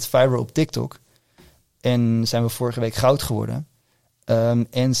later gaat het viral op TikTok. En zijn we vorige week goud geworden.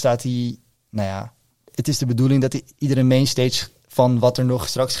 En staat hij, het is de bedoeling dat hij iedere mainstage van wat er nog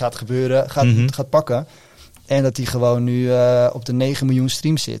straks gaat gebeuren, gaat pakken. En dat hij gewoon nu op de 9 miljoen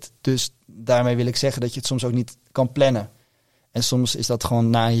streams zit. Dus daarmee wil ik zeggen dat je het soms ook niet kan plannen. En soms is dat gewoon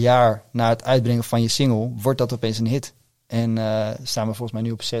na een jaar, na het uitbrengen van je single, wordt dat opeens een hit. En staan we volgens mij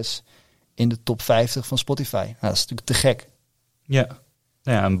nu op 6 in de top 50 van Spotify. Nou, dat is natuurlijk te gek. Ja.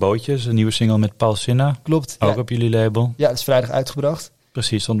 Een Bootjes, een nieuwe single met Paul Sinha. Klopt. Ook op jullie label. Ja, dat is vrijdag uitgebracht.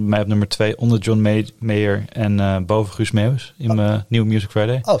 Precies, stond bij mij op nummer 2 onder John Mayer en boven Guus Meeuwis in mijn New Music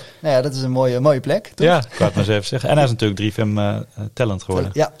Friday. Oh, dat is een mooie plek, toch? Ja, ik wou het maar eens even zeggen. En hij is natuurlijk 3FM talent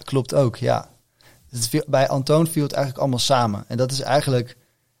geworden. Ja, klopt ook, ja. Bij Antoon viel het eigenlijk allemaal samen. En dat is eigenlijk,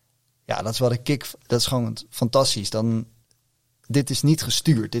 dat is wat ik kick. Dat is gewoon fantastisch. Dit is niet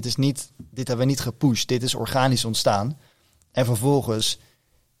gestuurd. Dit hebben we niet gepusht. Dit is organisch ontstaan. En vervolgens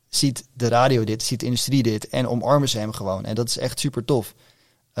ziet de radio dit, ziet de industrie dit en omarmen ze hem gewoon. En dat is echt super tof.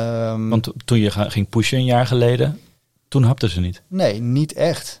 Want toen je ging pushen een jaar geleden, toen hapten ze niet? Nee, niet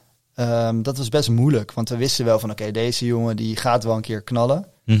echt. Dat was best moeilijk, want we wisten wel van deze jongen die gaat wel een keer knallen.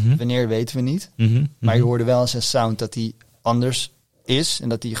 Mm-hmm. Wanneer weten we niet. Mm-hmm. Maar je hoorde wel aan zijn sound dat hij anders is en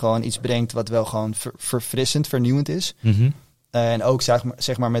dat hij gewoon iets brengt wat wel gewoon verfrissend, vernieuwend is. Mm-hmm. En ook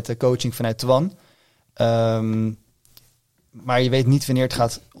zeg maar met de coaching vanuit Twan. Maar je weet niet wanneer het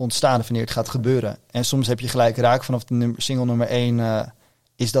gaat ontstaan of wanneer het gaat gebeuren. En soms heb je gelijk raak vanaf de single nummer 1.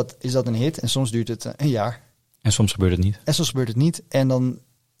 Is dat een hit? En soms duurt het een jaar. En soms gebeurt het niet. En dan,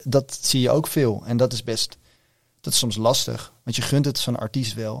 dat zie je ook veel. En dat is soms lastig. Want je gunt het zo'n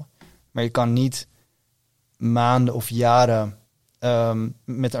artiest wel. Maar je kan niet maanden of jaren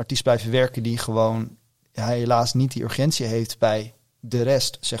met een artiest blijven werken die gewoon helaas niet die urgentie heeft bij de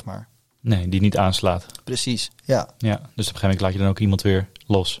rest, zeg maar. Nee, die niet aanslaat. Precies, ja. Ja, dus op een gegeven moment laat je dan ook iemand weer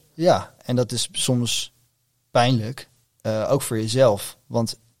los. Ja, en dat is soms pijnlijk. Ook voor jezelf.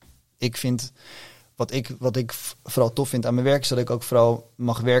 Want ik vind, wat ik vooral tof vind aan mijn werk, is dat ik ook vooral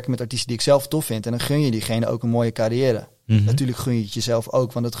mag werken met artiesten die ik zelf tof vind. En dan gun je diegene ook een mooie carrière. Mm-hmm. Natuurlijk gun je het jezelf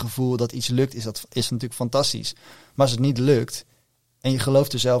ook, want het gevoel dat iets lukt is natuurlijk fantastisch. Maar als het niet lukt en je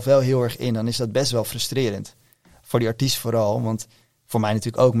gelooft er zelf wel heel erg in, dan is dat best wel frustrerend. Voor die artiest vooral, want voor mij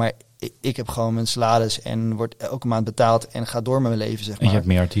natuurlijk ook, maar ik heb gewoon mijn salaris en word elke maand betaald en ga door met mijn leven, zeg maar. En je hebt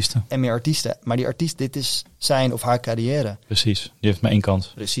meer artiesten. En meer artiesten. Maar die artiest, dit is zijn of haar carrière. Precies, die heeft maar één kans.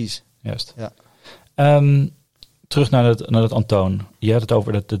 Precies. Juist. Ja. Terug naar dat Antoon. Je had het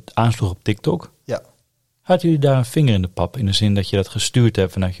over dat het aansloeg op TikTok. Ja. Hadden jullie daar een vinger in de pap? In de zin dat je dat gestuurd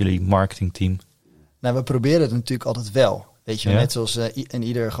hebt vanuit jullie marketingteam? Nou, we proberen het natuurlijk altijd wel. Weet je, ja? Net zoals en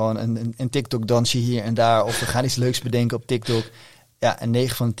ieder gewoon een TikTok-dansje hier en daar. Of we gaan iets leuks bedenken op TikTok. Ja, en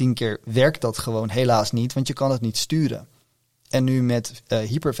 9 van de 10 keer werkt dat gewoon helaas niet. Want je kan het niet sturen. En nu met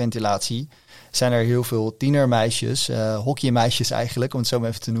hyperventilatie zijn er heel veel tienermeisjes, hockeymeisjes eigenlijk, om het zo maar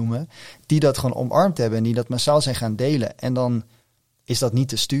even te noemen, die dat gewoon omarmd hebben en die dat massaal zijn gaan delen. En dan is dat niet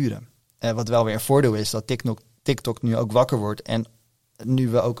te sturen. Wat wel weer een voordeel is, dat TikTok nu ook wakker wordt. En nu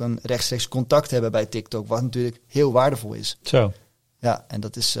we ook een rechtstreeks contact hebben bij TikTok, wat natuurlijk heel waardevol is. Zo. Ja, en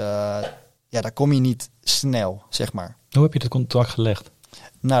dat is, daar kom je niet snel, zeg maar. Hoe heb je dat contact gelegd?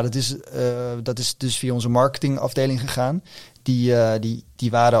 Nou, dat is dus via onze marketingafdeling gegaan. Die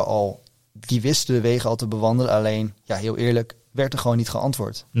waren al, die wisten de wegen al te bewandelen. Alleen, ja, heel eerlijk, werd er gewoon niet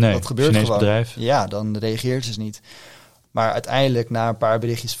geantwoord. Nee, dat gebeurt Chinees gewoon. Bedrijf. Ja, dan reageert ze niet. Maar uiteindelijk, na een paar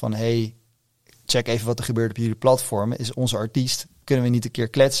berichtjes van, hey, check even wat er gebeurt op jullie platformen. Is onze artiest, kunnen we niet een keer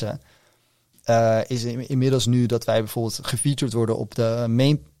kletsen? Is inmiddels nu dat wij bijvoorbeeld gefeatured worden op de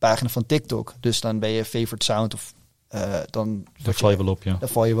mainpagina van TikTok. Dus dan ben je favorite sound of dan val je wel op, ja. Dan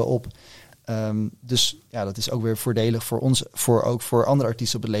val je wel op. Dus ja, dat is ook weer voordelig voor ons, ook voor andere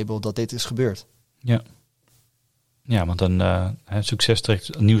artiesten op het label, dat dit is gebeurd. Ja. Ja, want dan succes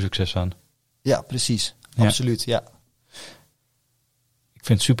trekt een nieuw succes aan. Ja, precies. Ja. Absoluut, ja. Ik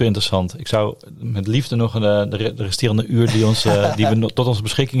vind het super interessant. Ik zou met liefde nog de resterende uur die we tot onze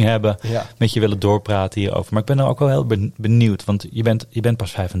beschikking hebben, met je willen doorpraten hierover. Maar ik ben er ook wel heel benieuwd, want je bent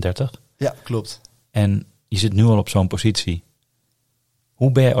pas 35. Ja, klopt. En je zit nu al op zo'n positie.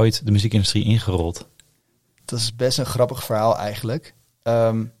 Hoe ben jij ooit de muziekindustrie ingerold? Dat is best een grappig verhaal eigenlijk.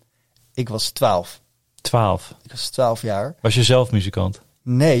 Ik was 12. 12? Ik was 12 jaar. Was je zelf muzikant?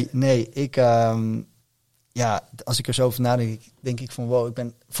 Nee. Ik, als ik er zo over nadenk, denk ik van wow, ik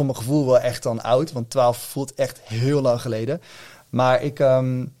ben voor mijn gevoel wel echt dan oud. Want 12 voelt echt heel lang geleden. Maar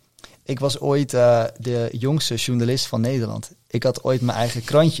ik was ooit de jongste journalist van Nederland. Ik had ooit mijn eigen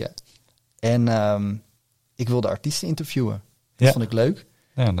krantje. En ik wilde artiesten interviewen. Dat vond ik leuk.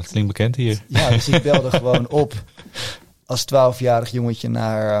 Ja, dat klinkt bekend hier. Ja, dus ik belde gewoon op als 12-jarig jongetje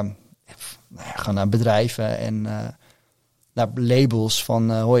naar bedrijven en naar labels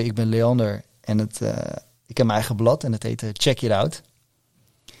van hoi, ik ben Leander en ik heb mijn eigen blad en het heet Check It Out.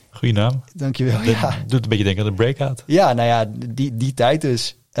 Goeie naam. Dankjewel. Ja. Doet een beetje denken aan de Breakout. Ja, nou ja, die tijd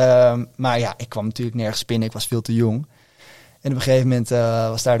dus. Maar ja, ik kwam natuurlijk nergens binnen. Ik was veel te jong. En op een gegeven moment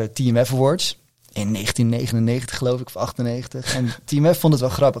was daar de TMF Awards. In 1999 geloof ik, of 98. En TMF vond het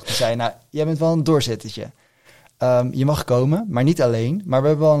wel grappig. Die zei, nou, jij bent wel een doorzettertje. Je mag komen, maar niet alleen. Maar we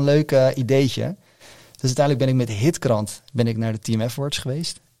hebben wel een leuk ideetje. Dus uiteindelijk ben ik met de Hitkrant naar de TMF Awards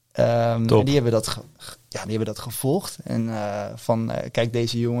geweest. En die hebben dat gevolgd. En kijk,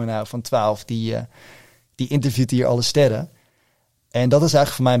 deze jongen nou van 12, die interviewt hier alle sterren. En dat is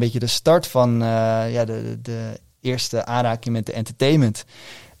eigenlijk voor mij een beetje de start van de eerste aanraking met de entertainment.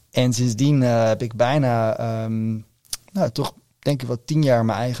 En sindsdien heb ik bijna, toch denk ik wel 10 jaar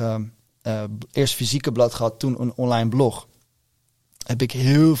mijn eigen eerst fysieke blad gehad, toen een online blog. Heb ik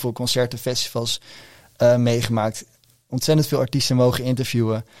heel veel concerten, festivals meegemaakt. Ontzettend veel artiesten mogen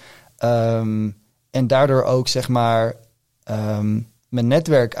interviewen. En daardoor ook, zeg maar, mijn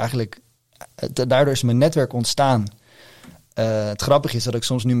netwerk eigenlijk, daardoor is mijn netwerk ontstaan. Het grappige is dat ik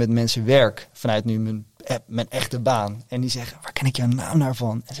soms nu met mensen werk vanuit nu mijn echte baan. En die zeggen, waar ken ik jouw naam naar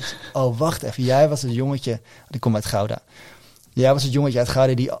van? En zeg ik, oh, wacht even, jij was het jongetje, ik kom uit Gouda. Jij was het jongetje uit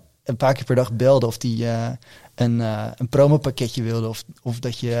Gouda die een paar keer per dag belde of die een promopakketje wilde of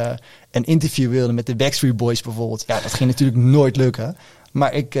dat je een interview wilde met de Backstreet Boys bijvoorbeeld. Ja, dat ging natuurlijk nooit lukken,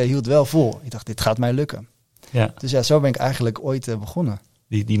 maar ik hield wel vol. Ik dacht, dit gaat mij lukken. Ja. Dus ja, zo ben ik eigenlijk ooit begonnen.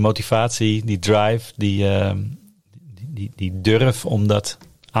 Die motivatie, die drive, die durf om dat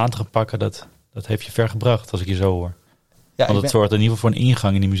aan te gaan pakken, dat heeft je ver gebracht, als ik je zo hoor. Ja, Want het zorgt in ieder geval voor een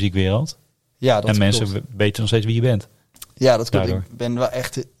ingang in die muziekwereld. Ja, dat en mensen klopt. weten nog steeds wie je bent. Ja, dat klopt. Daardoor. Ik ben wel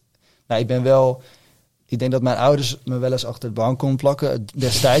echt... Ik denk dat mijn ouders me wel eens achter de bank kon plakken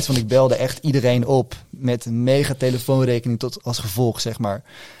destijds. Want ik belde echt iedereen op met een mega telefoonrekening tot als gevolg, zeg maar.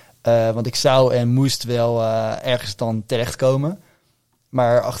 Want ik zou en moest wel ergens dan terechtkomen.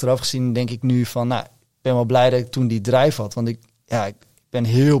 Maar achteraf gezien denk ik nu van... ik ben wel blij dat ik toen die drive had. Want ik ben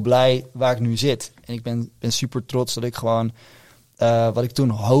heel blij waar ik nu zit. En ik ben super trots dat ik gewoon... wat ik toen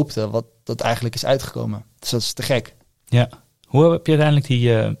hoopte, wat dat eigenlijk is uitgekomen. Dus dat is te gek. Ja. Hoe heb je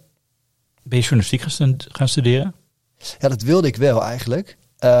uiteindelijk ben je journalistiek gaan studeren? Ja, dat wilde ik wel eigenlijk.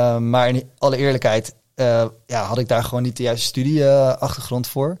 Maar in alle eerlijkheid had ik daar gewoon niet de juiste studieachtergrond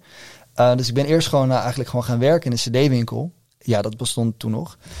voor. Dus ik ben eerst gewoon eigenlijk gewoon gaan werken in een cd-winkel. Ja, dat bestond toen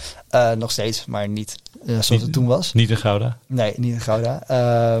nog. Nog steeds, maar niet zoals het toen was. Niet in Gouda? Nee, niet in Gouda.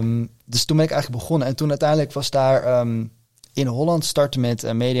 Dus toen ben ik eigenlijk begonnen. En toen uiteindelijk was daar in Holland starten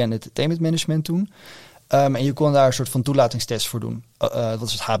met media en entertainment management toen. En je kon daar een soort van toelatingstest voor doen. Dat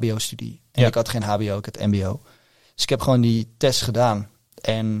was het HBO-studie. En ik had geen HBO, ik had MBO. Dus ik heb gewoon die test gedaan.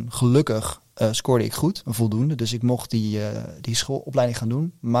 En gelukkig scoorde ik goed, een voldoende. Dus ik mocht die schoolopleiding gaan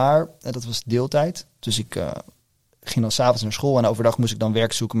doen. Maar dat was deeltijd. Dus ik ging dan 's avonds naar school en overdag moest ik dan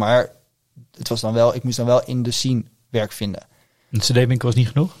werk zoeken. Maar het was dan wel, ik moest dan wel in de scene werk vinden. Een cd-winkel was niet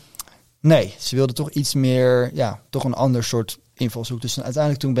genoeg? Nee, ze wilden toch iets meer, toch een ander soort invalshoek. Dus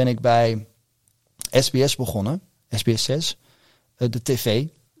uiteindelijk toen ben ik bij SBS begonnen, SBS 6, de tv,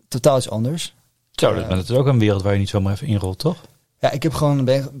 totaal iets anders. Zo, dat is ook een wereld waar je niet zomaar even inrolt, toch? Ja, ik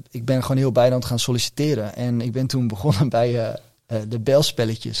ben gewoon heel bij aan het gaan solliciteren. En ik ben toen begonnen bij de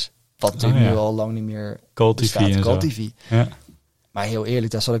belspelletjes. Wat natuurlijk nu al lang niet meer Cold TV bestaat. en Cold zo. TV. Ja. Maar heel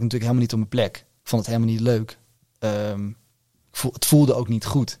eerlijk, daar zat ik natuurlijk helemaal niet op mijn plek. Ik vond het helemaal niet leuk. Het voelde ook niet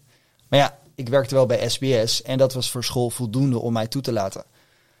goed. Maar ja, ik werkte wel bij SBS. En dat was voor school voldoende om mij toe te laten.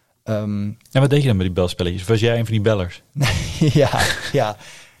 En wat deed je dan met die belspelletjes? Was jij een van die bellers? Ja.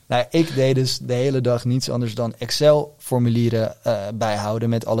 Nou, ik deed dus de hele dag niets anders dan Excel-formulieren bijhouden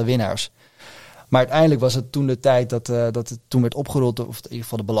met alle winnaars. Maar uiteindelijk was het toen de tijd dat het toen werd opgerold, of in ieder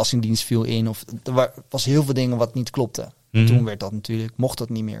geval de Belastingdienst viel in, of er was heel veel dingen wat niet klopte. Mm-hmm. Toen werd dat natuurlijk, mocht dat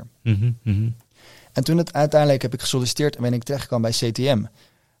niet meer. Mm-hmm, mm-hmm. En toen uiteindelijk heb ik gesolliciteerd en ben ik terechtgekomen bij CTM,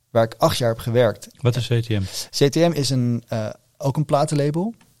 waar ik 8 jaar heb gewerkt. Wat is CTM? CTM is ook een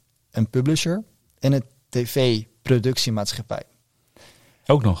platenlabel, een publisher en een tv-productiemaatschappij.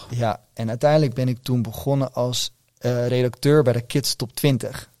 Ook nog? Ja, en uiteindelijk ben ik toen begonnen als redacteur bij de Kids Top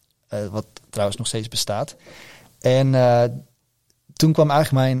 20. Wat trouwens nog steeds bestaat. En toen kwam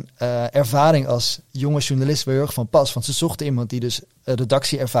eigenlijk mijn ervaring als jonge journalist weer heel erg van pas. Want ze zochten iemand die dus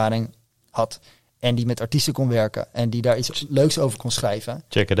redactieervaring had. En die met artiesten kon werken. En die daar iets leuks over kon schrijven.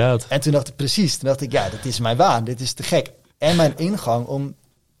 Check it out. En toen dacht ik, ja, dat is mijn baan. Dit is te gek. En mijn ingang om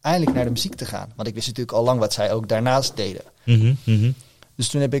eindelijk naar de muziek te gaan. Want ik wist natuurlijk al lang wat zij ook daarnaast deden. Mm-hmm, mm-hmm. Dus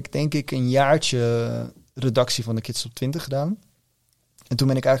toen heb ik denk ik een jaartje redactie van de Kids Top 20 gedaan. En toen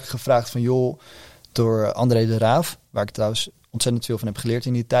ben ik eigenlijk gevraagd van joh, door André de Raaf, waar ik trouwens ontzettend veel van heb geleerd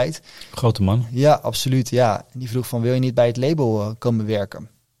in die tijd. Grote man. Ja, absoluut. Ja. En die vroeg van wil je niet bij het label komen werken?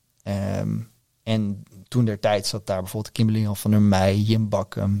 En toen der tijd zat daar bijvoorbeeld Kimberly van der Meij, Jim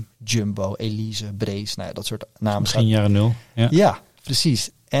Bakkum, Jumbo, Elise, Brees. Nou ja, dat soort namen. Misschien jaren 0. Ja, precies.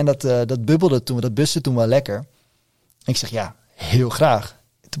 En dat bubbelde toen, dat buste toen wel lekker. En ik zeg ja, heel graag.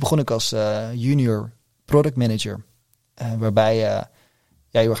 Toen begon ik als junior product manager. Waarbij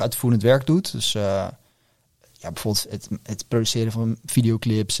je heel erg uitvoerend werk doet. Dus bijvoorbeeld het produceren van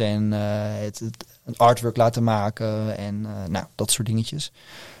videoclips en het een artwork laten maken en dat soort dingetjes.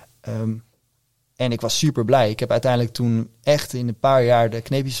 En ik was super blij. Ik heb uiteindelijk toen echt in een paar jaar de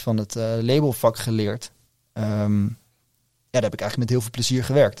kneepjes van het labelvak geleerd. Daar heb ik eigenlijk met heel veel plezier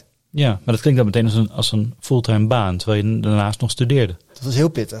gewerkt. Ja, maar dat klinkt dan meteen als een fulltime baan, terwijl je daarnaast nog studeerde. Dat was heel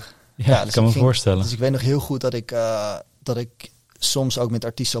pittig. Ja, dat kan me voorstellen. Dus ik weet nog heel goed dat ik soms ook met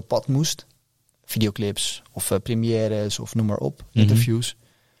artiesten op pad moest. Videoclips of premières of noem maar op, interviews.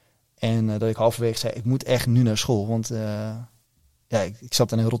 En dat ik halverwege zei, ik moet echt nu naar school. Want ik zat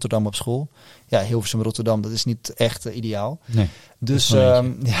dan in Rotterdam op school. Ja, Hilversum, Rotterdam, dat is niet echt ideaal. Nee,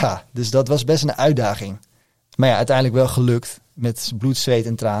 dus dat was best een uitdaging. Maar ja, uiteindelijk wel gelukt met bloed, zweet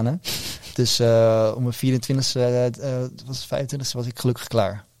en tranen. Dus om mijn 25e was ik gelukkig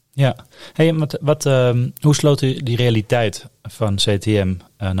klaar. Ja. Hey, hoe sloot die realiteit van CTM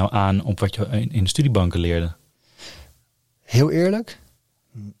nou aan op wat je in de studiebanken leerde? Heel eerlijk,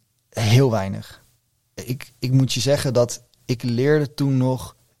 heel weinig. ik moet je zeggen dat ik leerde toen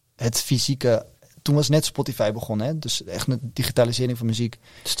nog het fysieke. Toen was net Spotify begonnen, hè? Dus echt een digitalisering van muziek.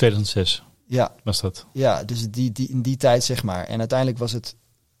 Het is 2006. Ja, was dat? Ja, dus in die tijd zeg maar. En uiteindelijk was het.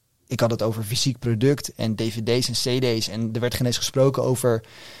 Ik had het over fysiek product en dvd's en cd's. En er werd geen eens gesproken over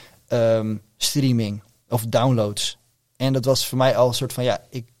streaming of downloads. En dat was voor mij al een soort van,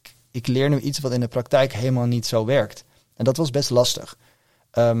 ik leer nu iets wat in de praktijk helemaal niet zo werkt. En dat was best lastig.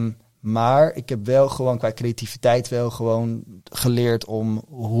 Maar ik heb wel gewoon qua creativiteit wel gewoon geleerd om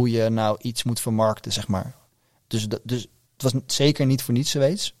hoe je nou iets moet vermarkten, zeg maar. Dus het was zeker niet voor niets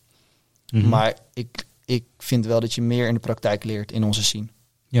zoiets. Mm-hmm. Maar ik vind wel dat je meer in de praktijk leert in onze scene.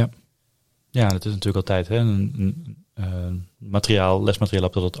 Ja, dat is natuurlijk altijd hè? Lesmateriaal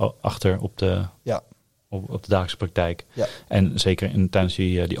op dat achter op de dagelijkse praktijk. Ja. En zeker tijdens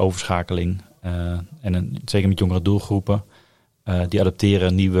die overschakeling zeker met jongere doelgroepen, die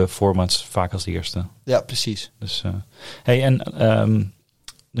adapteren nieuwe formats vaak als eerste. Ja, precies. Dus, dan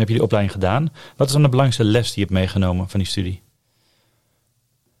heb je die opleiding gedaan. Wat is dan de belangrijkste les die je hebt meegenomen van die studie?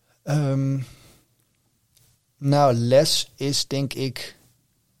 Les is denk ik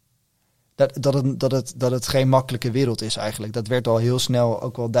dat het geen makkelijke wereld is eigenlijk. Dat werd al heel snel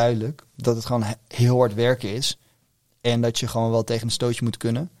ook wel duidelijk. Dat het gewoon heel hard werken is. En dat je gewoon wel tegen een stootje moet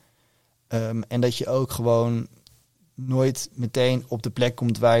kunnen. En dat je ook gewoon nooit meteen op de plek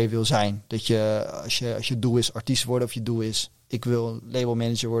komt waar je wil zijn. Dat je, als je doel is artiest worden of je doel is ik wil label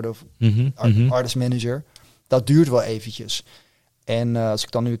manager worden of artist manager. Dat duurt wel eventjes. En als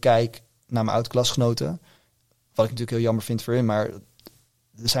ik dan nu kijk naar mijn oud-klasgenoten, wat ik natuurlijk heel jammer vind voor hun, maar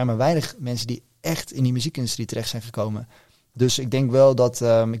er zijn maar weinig mensen die echt in die muziekindustrie terecht zijn gekomen. Dus ik denk wel dat,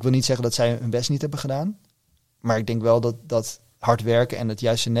 ik wil niet zeggen dat zij hun best niet hebben gedaan, maar ik denk wel dat hard werken en het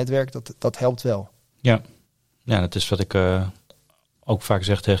juiste netwerk, dat helpt wel. Ja, dat is wat ik ook vaak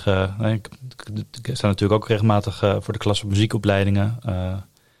zeg tegen, ik sta natuurlijk ook regelmatig voor de klas op muziekopleidingen.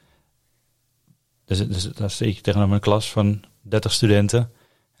 Dus daar zit je tegenover een klas van 30 studenten. En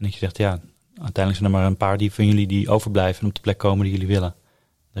dat je zegt, uiteindelijk zijn er maar een paar van jullie die overblijven en op de plek komen die jullie willen.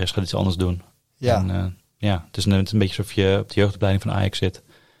 De rest gaat iets anders doen. Ja. En, het is een beetje alsof je op de jeugdopleiding van Ajax zit.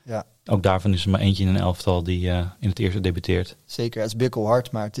 Ja. Ook daarvan is er maar eentje in een elftal die in het eerste debuteert. Zeker, het is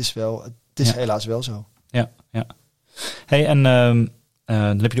bikkelhard, maar het is helaas wel zo. Ja. Hey, en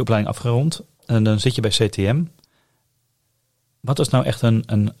dan heb je de opleiding afgerond. En dan zit je bij CTM. Wat is nou echt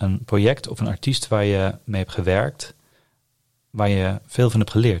een project of een artiest waar je mee hebt gewerkt, waar je veel van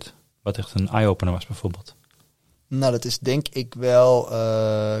hebt geleerd? Wat echt een eye-opener was bijvoorbeeld? Nou, dat is denk ik wel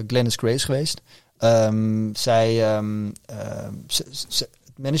Glennis Grace geweest. Het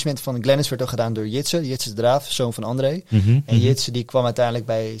management van Glennis werd ook gedaan door Jitse de Draaf, zoon van André. En Jitse die kwam uiteindelijk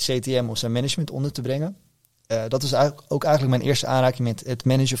bij CTM om zijn management onder te brengen. Dat is ook eigenlijk mijn eerste aanraking met het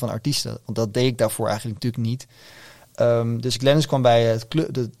managen van artiesten. Want dat deed ik daarvoor eigenlijk natuurlijk niet. Dus Glennis kwam bij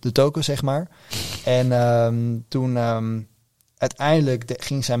de toko, zeg maar. En toen uiteindelijk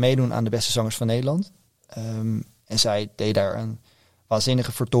ging zij meedoen aan de beste zangers van Nederland. En zij deed daar een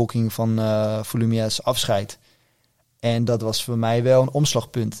waanzinnige vertolking van Volumia's Afscheid. En dat was voor mij wel een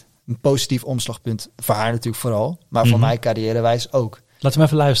omslagpunt. Een positief omslagpunt. Voor haar natuurlijk vooral. Maar voor mij carrièrewijs ook. Laten we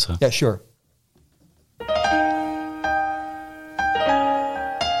even luisteren. Ja, sure.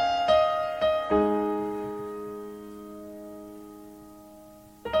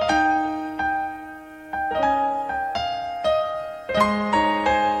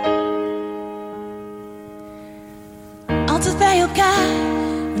 Altijd bij elkaar,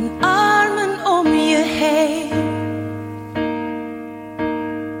 mijn armen om je heen.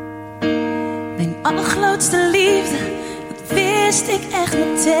 Mijn allergrootste liefde, dat wist ik echt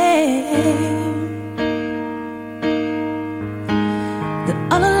meteen. De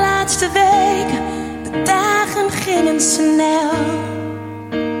allerlaatste weken, de dagen gingen snel.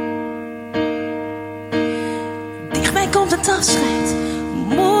 Dichtbij komt het afscheid,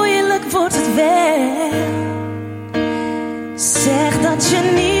 moeilijk wordt het wel. Zeg dat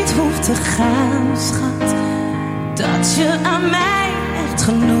je niet hoeft te gaan, schat. Dat je aan mij echt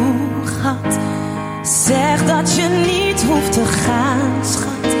genoeg had. Zeg dat je niet hoeft te gaan,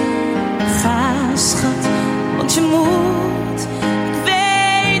 schat. Ga, schat, want je moet. Ik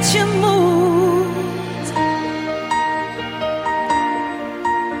weet je moet.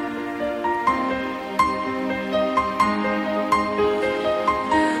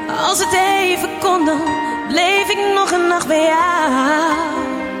 Als het even kon dan bleef ik nog een nacht bij jou.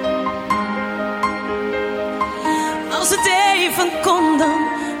 Als het even kon, dan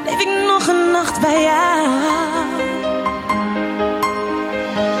bleef ik nog een nacht bij jou.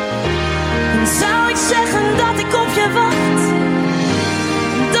 Dan zou ik zeggen dat ik op je wacht,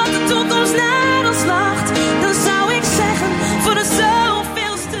 dat de toekomst naar ons lag.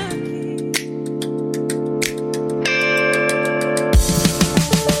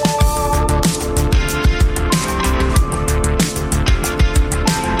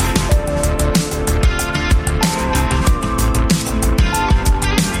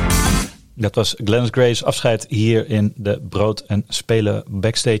 Dat was Glennis Grace afscheid hier in de Brood en Spelen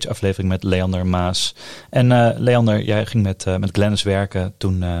backstage aflevering met Leander Maas. En Leander, jij ging met Glennis werken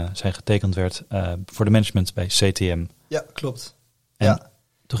toen zij getekend werd voor de management bij CTM. Ja, klopt. En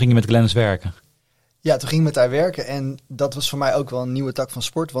toen ging je met Glennis werken? Ja, toen ging ik met haar werken en dat was voor mij ook wel een nieuwe tak van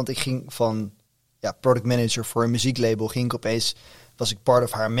sport. Want ik ging van product manager voor een muzieklabel, was ik part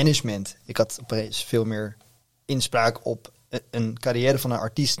of haar management. Ik had opeens veel meer inspraak op een carrière van een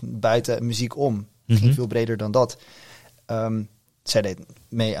artiest buiten muziek om. Het ging veel breder dan dat. Zij deed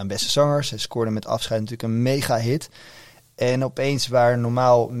mee aan Beste Zangers. Zij scoorde met Afscheid natuurlijk een mega hit. En opeens waar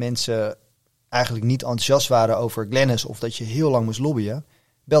normaal mensen eigenlijk niet enthousiast waren over Glennis of dat je heel lang moest lobbyen,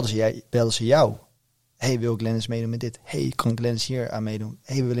 belden ze jou. Hey, wil Glennis meedoen met dit? Hey, kan Glennis hier aan meedoen?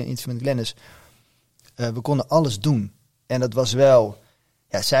 Hey, we willen een interview met Glennis. We konden alles doen. En dat was wel,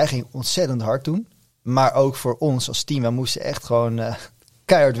 zij ging ontzettend hard doen. Maar ook voor ons als team, we moesten echt gewoon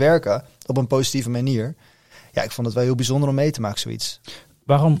keihard werken op een positieve manier. Ja, ik vond het wel heel bijzonder om mee te maken, zoiets.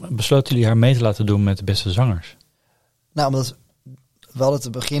 Waarom besloten jullie haar mee te laten doen met de Beste Zangers? Nou, omdat we hadden te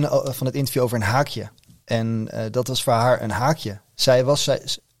beginnen van het interview over een haakje. En dat was voor haar een haakje.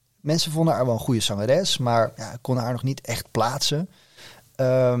 Mensen vonden haar wel een goede zangeres, maar konden haar nog niet echt plaatsen.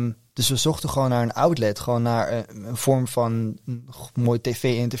 Dus we zochten gewoon naar een outlet, gewoon naar een vorm van een mooi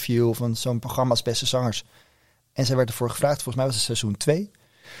tv-interview of zo'n programma als Beste Zangers. En zij werd ervoor gevraagd, volgens mij was het seizoen 2.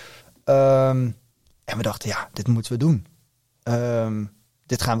 En we dachten, dit moeten we doen.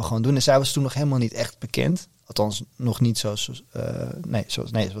 Dit gaan we gewoon doen. En zij was toen nog helemaal niet echt bekend. Althans, nog niet zoals...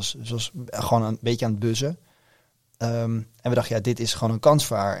 ze was gewoon een beetje aan het buzzen. En we dachten, dit is gewoon een kans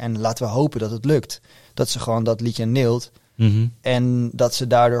voor haar. En laten we hopen dat het lukt. Dat ze gewoon dat liedje neelt. Mm-hmm. En dat ze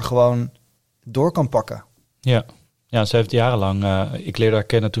daardoor gewoon door kan pakken. Ja, ze heeft jarenlang... ik leerde haar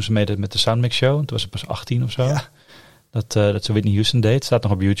kennen toen ze meedeed met de Soundmix Show. Toen was ze pas 18 of zo. Ja. Dat ze Whitney Houston deed. Staat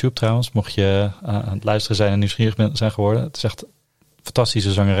nog op YouTube trouwens. Mocht je aan het luisteren zijn en nieuwsgierig zijn geworden. Het is echt een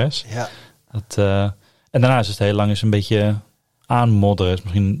fantastische zangeres. Ja. En daarna is het heel lang eens een beetje aanmodderen. Is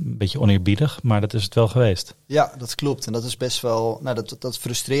misschien een beetje oneerbiedig, maar dat is het wel geweest. Ja, dat klopt. En dat is best wel... dat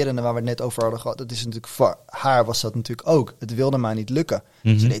frustrerende waar we het net over hadden gehad. Dat is natuurlijk voor haar was dat natuurlijk ook. Het wilde maar niet lukken.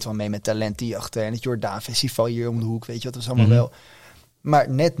 Mm-hmm. Ze deed wel mee met Talentjachten en het Jordaan Festival hier om de hoek. Weet je, dat was allemaal wel. Maar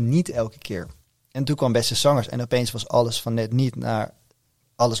net niet elke keer. En toen kwam Beste Zangers en opeens was alles van net niet naar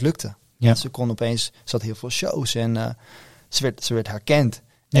alles lukte. Ja. Ze kon opeens... Ze had heel veel shows en ze werd herkend.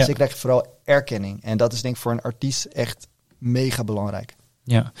 En ze kreeg vooral erkenning. En dat is denk ik voor een artiest echt mega belangrijk.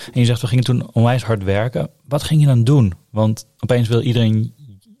 Ja, en je zegt we gingen toen onwijs hard werken. Wat ging je dan doen? Want opeens wil iedereen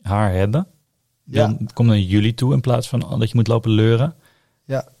haar hebben. Kom naar jullie toe in plaats van dat je moet lopen leuren.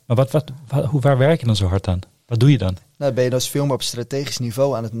 Ja. Maar waar werk je dan zo hard aan? Wat doe je dan? Nou, ben je als filmer op strategisch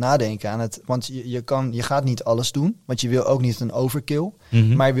niveau aan het nadenken. Want je gaat niet alles doen. Want je wil ook niet een overkill.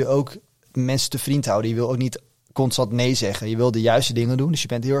 Mm-hmm. Maar je wil ook mensen te vriend houden. Je wil ook niet constant nee zeggen. Je wil de juiste dingen doen. Dus je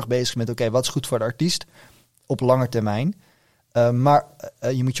bent heel erg bezig met wat is goed voor de artiest op lange termijn. Maar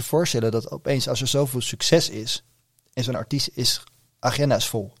je moet je voorstellen dat opeens als er zoveel succes is en zo'n artiest agenda is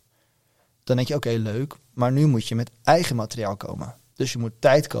vol. Dan denk je oké, leuk. Maar nu moet je met eigen materiaal komen. Dus je moet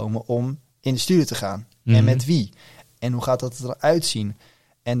tijd komen om in de studio te gaan. Mm-hmm. En met wie? En hoe gaat dat eruit zien?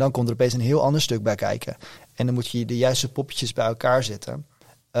 En dan komt er opeens een heel ander stuk bij kijken. En dan moet je de juiste poppetjes bij elkaar zetten.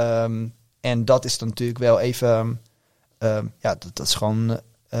 En dat is dan natuurlijk wel even... dat is gewoon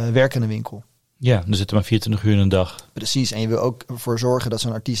werk in de winkel. Ja, er zitten maar 24 uur in een dag. Precies, en je wil ook ervoor zorgen dat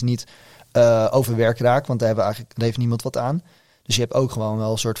zo'n artiest niet overwerk raakt. Want daar heeft niemand wat aan. Dus je hebt ook gewoon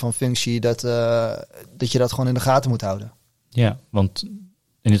wel een soort van functie dat je dat gewoon in de gaten moet houden. Ja, want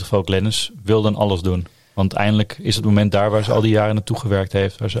in dit geval Glennis wil dan alles doen. Want eindelijk is het moment daar waar ze al die jaren naartoe gewerkt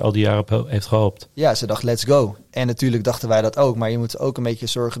heeft. Waar ze al die jaren op heeft gehoopt. Ja, ze dacht let's go. En natuurlijk dachten wij dat ook. Maar je moet ook een beetje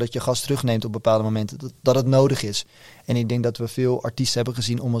zorgen dat je gas terugneemt op bepaalde momenten. Dat het nodig is. En ik denk dat we veel artiesten hebben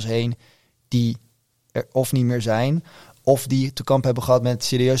gezien om ons heen die er of niet meer zijn. Of die te kampen hebben gehad met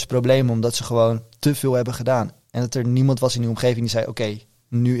serieuze problemen. Omdat ze gewoon te veel hebben gedaan. En dat er niemand was in die omgeving die zei oké,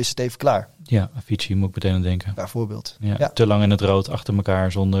 nu is het even klaar. Ja, Avicii moet ik meteen aan denken. Bijvoorbeeld. Ja. Te lang in het rood achter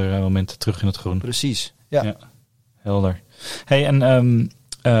elkaar zonder momenten terug in het groen. Precies, ja. Helder. Hey, en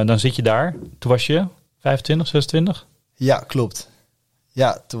dan zit je daar. Toen was je 25, 26? Ja, klopt.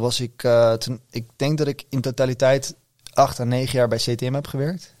 Ja, toen was ik... ik denk dat ik in totaliteit 8 à 9 jaar bij CTM heb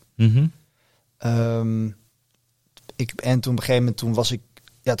gewerkt. Mm-hmm. En toen op een gegeven moment toen was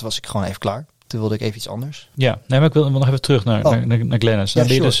ik gewoon even klaar. Toen wilde ik even iets anders. Ja, nee, maar ik wil nog even terug naar Glennis. Dan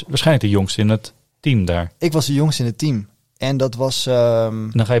ben je dus waarschijnlijk de jongste in het team daar. Ik was de jongste in het team. En dat was...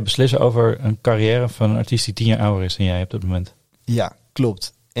 Dan ga je beslissen over een carrière van een artiest die 10 jaar ouder is dan jij op dat moment. Ja,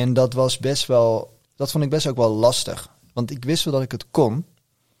 klopt. En dat was best wel... Dat vond ik best ook wel lastig. Want ik wist wel dat ik het kon.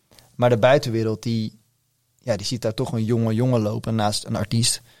 Maar de buitenwereld, die ziet daar toch een jonge lopen naast een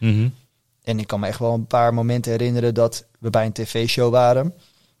artiest. Mm-hmm. En ik kan me echt wel een paar momenten herinneren dat we bij een tv-show waren.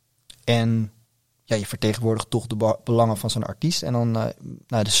 En ja, je vertegenwoordigt toch de belangen van zo'n artiest. En dan,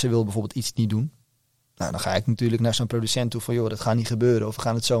 dus ze wil bijvoorbeeld iets niet doen. Nou, dan ga ik natuurlijk naar zo'n producent toe van, joh, dat gaat niet gebeuren. Of we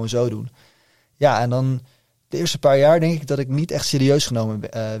gaan het zo en zo doen. Ja, en dan de eerste paar jaar denk ik dat ik niet echt serieus genomen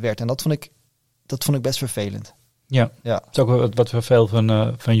werd. En dat vond ik best vervelend. Ja, het is ook wat we veel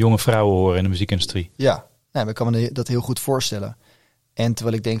van jonge vrouwen horen in de muziekindustrie. Ja, ik kan me dat heel goed voorstellen. En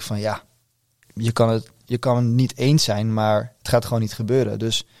terwijl ik denk van, ja, je kan het niet eens zijn, maar het gaat gewoon niet gebeuren.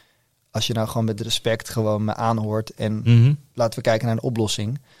 Dus als je nou gewoon met respect gewoon me aanhoort en laten we kijken naar een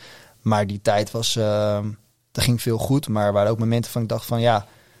oplossing. Maar die tijd was, er ging veel goed, maar er waren ook momenten van ik dacht van, ja,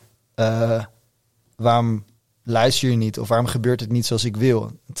 waarom luister je niet? Of waarom gebeurt het niet zoals ik wil?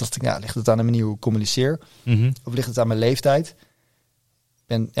 Toen dacht ik, ligt het aan de manier hoe ik communiceer? Mm-hmm. Of ligt het aan mijn leeftijd?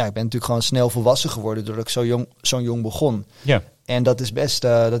 Ik ben natuurlijk gewoon snel volwassen geworden doordat ik zo jong begon. Ja. En dat is best,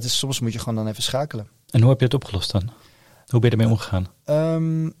 soms moet je gewoon dan even schakelen. En hoe heb je het opgelost dan? Hoe ben je ermee omgegaan?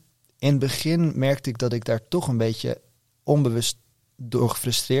 In het begin merkte ik dat ik daar toch een beetje onbewust door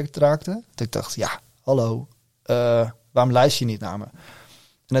gefrustreerd raakte. Dat ik dacht, ja, hallo, waarom luister je niet naar me?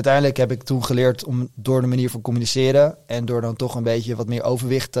 En uiteindelijk heb ik toen geleerd om door de manier van communiceren en door dan toch een beetje wat meer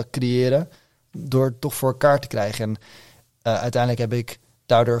overwicht te creëren, door het toch voor elkaar te krijgen. En uiteindelijk heb ik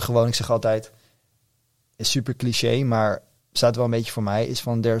daardoor gewoon, ik zeg altijd, is super cliché, maar staat wel een beetje voor mij, is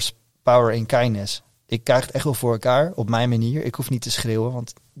van there's power in kindness. Ik krijg het echt wel voor elkaar, op mijn manier. Ik hoef niet te schreeuwen,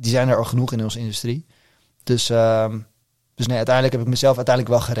 want die zijn er al genoeg in onze industrie. Dus nee, uiteindelijk heb ik mezelf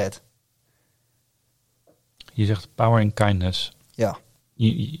uiteindelijk wel gered. Je zegt power in kindness. Ja.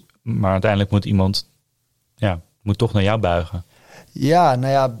 Maar uiteindelijk moet iemand, moet toch naar jou buigen. Ja,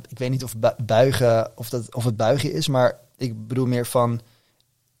 nou ja, ik weet niet of buigen, of het buigen is, maar ik bedoel meer van,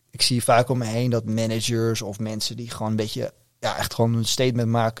 ik zie vaak om me heen dat managers of mensen die gewoon een beetje, echt gewoon een statement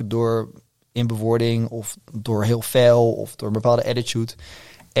maken door in bewoording of door heel fel of door een bepaalde attitude.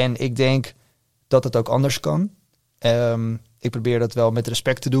 En ik denk dat het ook anders kan. Ik probeer dat wel met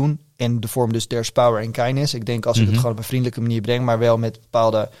respect te doen. In de vorm dus there's power in kindness. Ik denk als ik het gewoon op een vriendelijke manier breng, maar wel met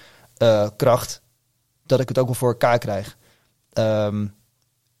bepaalde kracht, dat ik het ook wel voor elkaar krijg.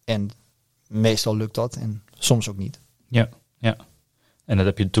 En meestal lukt dat en soms ook niet. Ja. En dat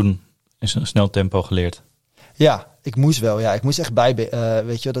heb je toen in een snel tempo geleerd. Ja, ik moest wel. Ja, ik moest echt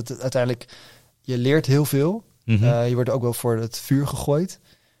weet je, dat het uiteindelijk, je leert heel veel. Mm-hmm. Je wordt ook wel voor het vuur gegooid.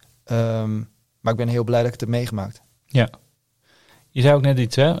 Maar ik ben heel blij dat ik het heb meegemaakt. Ja. Je zei ook net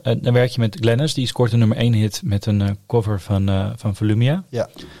iets, hè? Dan werk je met Glennis. Die scoort een nummer 1 hit met een cover van Volumia. Ja.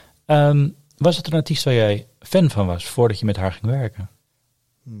 Was het een artiest waar jij fan van was voordat je met haar ging werken?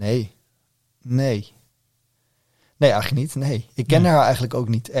 Nee, eigenlijk niet. Nee, ik kende haar eigenlijk ook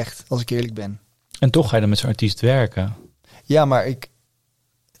niet echt, als ik eerlijk ben. En toch ga je dan met zo'n artiest werken? Ja, maar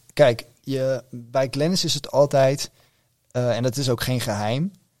kijk, bij Glennis is het altijd, en dat is ook geen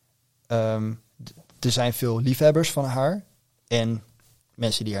geheim. Er zijn veel liefhebbers van haar en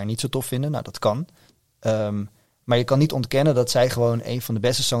mensen die haar niet zo tof vinden. Nou, dat kan. Maar je kan niet ontkennen dat zij gewoon een van de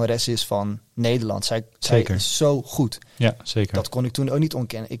beste zangeressen is van Nederland. Zij is zo goed. Ja, zeker. Dat kon ik toen ook niet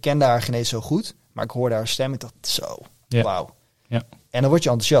ontkennen. Ik kende haar geen eens zo goed, maar ik hoorde haar stem. Ik dacht, wauw. Ja. En dan word je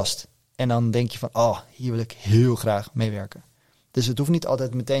enthousiast. En dan denk je van, hier wil ik heel graag meewerken. Dus het hoeft niet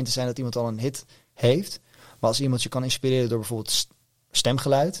altijd meteen te zijn dat iemand al een hit heeft. Maar als iemand je kan inspireren door bijvoorbeeld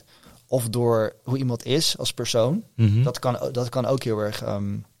stemgeluid, of door hoe iemand is als persoon, dat kan ook heel erg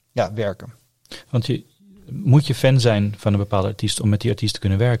werken. Want moet je fan zijn van een bepaalde artiest om met die artiest te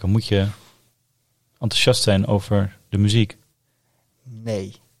kunnen werken? Moet je enthousiast zijn over de muziek?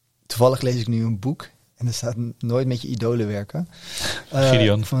 Nee. Toevallig lees ik nu een boek en er staat nooit met je idolen werken.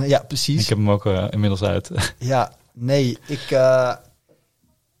 Gideon. Ja, precies. Ik heb hem ook inmiddels uit. Ja, nee.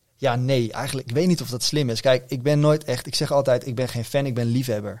 Nee, eigenlijk. Ik weet niet of dat slim is. Kijk, ik ben nooit echt, ik zeg altijd, ik ben geen fan, ik ben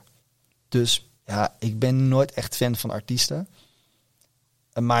liefhebber. Dus ja, ik ben nooit echt fan van artiesten.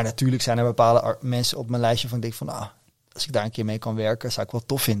 Maar natuurlijk zijn er bepaalde mensen op mijn lijstje van ik denk van, als ik daar een keer mee kan werken, zou ik wel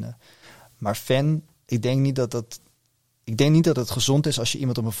tof vinden. Maar fan, ik denk niet dat het gezond is als je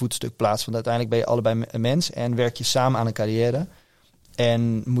iemand op een voetstuk plaatst. Want uiteindelijk ben je allebei een mens en werk je samen aan een carrière.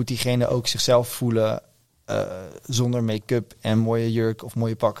 En moet diegene ook zichzelf voelen zonder make-up en mooie jurk of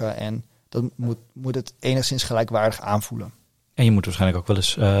mooie pakken. En dat moet het enigszins gelijkwaardig aanvoelen. En je moet waarschijnlijk ook wel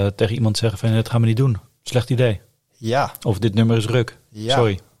eens tegen iemand zeggen van, dat gaan we niet doen. Slecht idee. Ja. Of dit nummer is ruk. Ja,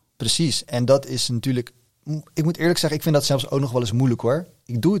 sorry. Precies. En dat is natuurlijk, ik moet eerlijk zeggen, ik vind dat zelfs ook nog wel eens moeilijk hoor.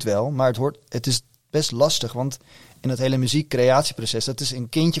 Ik doe het wel, maar het is best lastig. Want in dat hele muziekcreatieproces, dat is een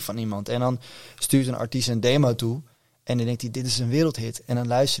kindje van iemand. En dan stuurt een artiest een demo toe. En dan denkt hij, dit is een wereldhit. En dan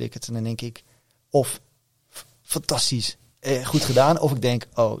luister ik het en dan denk ik, of fantastisch, goed gedaan. Of ik denk,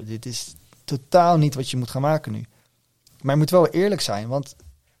 dit is totaal niet wat je moet gaan maken nu. Maar je moet wel eerlijk zijn, want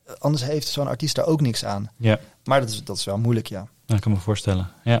anders heeft zo'n artiest daar ook niks aan. Ja. Maar dat is wel moeilijk, ja. Dat kan me voorstellen,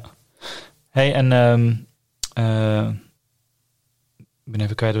 ja. Hey, en ik ben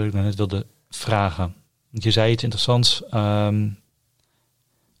even kwijt wat ik net wilde vragen. Want je zei iets interessants.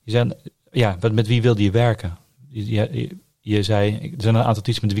 Je zei, met wie wilde je werken? Je zei, er zijn een aantal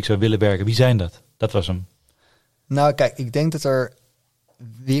artiesten met wie ik zou willen werken. Wie zijn dat? Dat was hem. Nou, kijk, ik denk dat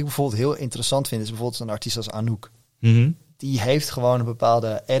wie ik bijvoorbeeld heel interessant vind, is bijvoorbeeld een artiest als Anouk. Mm-hmm. Die heeft gewoon een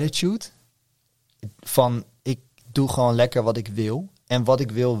bepaalde attitude van, ik doe gewoon lekker wat ik wil. En wat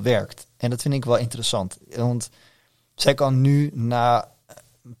ik wil werkt. En dat vind ik wel interessant. Want zij kan nu na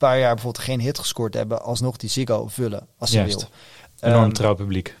een paar jaar bijvoorbeeld geen hit gescoord hebben, alsnog die Ziggo vullen als ze wil. Enorm trouw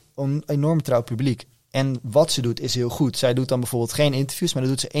publiek. Een enorm trouw publiek. En wat ze doet is heel goed. Zij doet dan bijvoorbeeld geen interviews, maar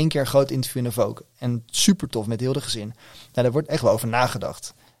dan doet ze 1 keer een groot interview in de Vogue. En super tof met heel de gezin. Nou, daar wordt echt wel over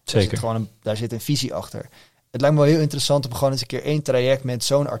nagedacht. Zeker. Daar zit een visie achter. Het lijkt me wel heel interessant om gewoon eens een keer 1 traject met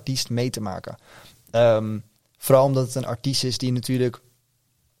zo'n artiest mee te maken. Vooral omdat het een artiest is die natuurlijk,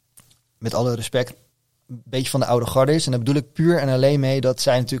 met alle respect, een beetje van de oude garde is. En daar bedoel ik puur en alleen mee dat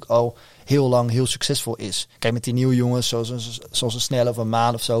zij natuurlijk al heel lang heel succesvol is. Kijk, met die nieuwe jongens, zoals een Snelle of een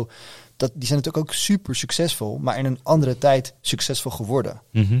Maan of zo, die zijn natuurlijk ook super succesvol, maar in een andere tijd succesvol geworden.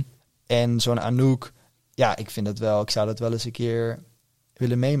 Mm-hmm. En zo'n Anouk, ja, ik zou dat wel eens een keer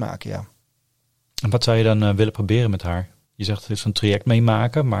willen meemaken, ja. En wat zou je dan willen proberen met haar? Je zegt, het is een traject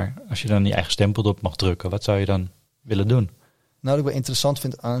meemaken, maar als je dan je eigen stempel op mag drukken, wat zou je dan willen doen? Nou, wat ik wel interessant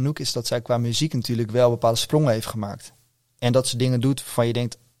vind aan Anouk is dat zij qua muziek natuurlijk wel bepaalde sprongen heeft gemaakt. En dat ze dingen doet waarvan je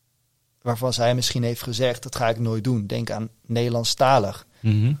denkt, waarvan zij misschien heeft gezegd, dat ga ik nooit doen. Denk aan Nederlandstalig.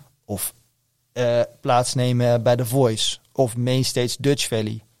 Mm-hmm. Of plaatsnemen bij The Voice. Of Mainstage Dutch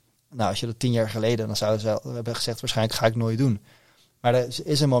Valley. Nou, als je dat 10 jaar geleden, dan zou ze hebben gezegd, waarschijnlijk ga ik nooit doen. Maar er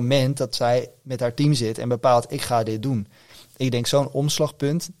is een moment dat zij met haar team zit en bepaalt, ik ga dit doen. Ik denk zo'n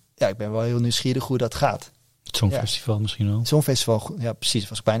omslagpunt, ja, ik ben wel heel nieuwsgierig hoe dat gaat. Het Songfestival misschien wel. Songfestival, ja precies,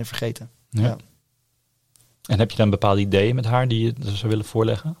 was ik bijna vergeten. Ja. Ja. En heb je dan bepaalde ideeën met haar die je zou willen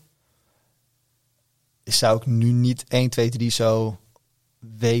voorleggen? Zou ik nu niet 1, 2, 3 zo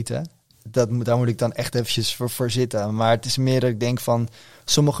weten. Daar moet ik dan echt eventjes voor zitten. Maar het is meer dat ik denk van,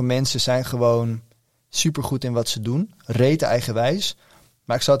 sommige mensen zijn gewoon supergoed in wat ze doen. Rete eigenwijs.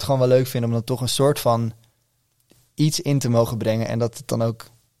 Maar ik zou het gewoon wel leuk vinden om dan toch een soort van iets in te mogen brengen. En dat het dan ook,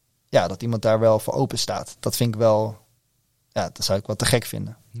 ja, dat iemand daar wel voor open staat. Dat vind ik wel, ja, dat zou ik wel te gek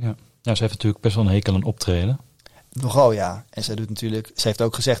vinden. Ja, nou, ze heeft natuurlijk best wel een hekel aan optreden. Nogal, ja. En ze heeft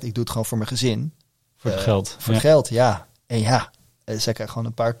ook gezegd, ik doe het gewoon voor mijn gezin. Voor het geld. Voor het geld, ja. En ja, zij krijgt gewoon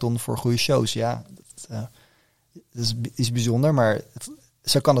een paar ton voor goede shows. Ja, dat is bijzonder, maar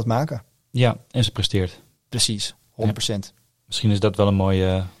ze kan het maken. Ja, en ze presteert. Precies, 100%. Ja. Misschien is dat wel een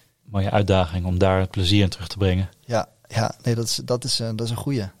mooie uitdaging om daar het plezier in terug te brengen. Ja, nee, dat is een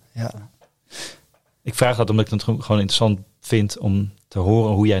goeie. Ja. Ik vraag dat omdat ik het gewoon interessant vind om te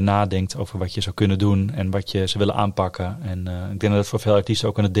horen hoe jij nadenkt over wat je zou kunnen doen en wat je ze willen aanpakken. En ik denk dat het voor veel artiesten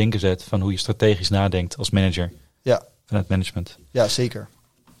ook aan het denken zet van hoe je strategisch nadenkt als manager. Ja. Vanuit management. Ja, zeker.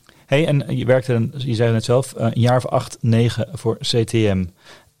 Hey, en je werkte, je zei het net zelf, een jaar of 8, 9 voor CTM.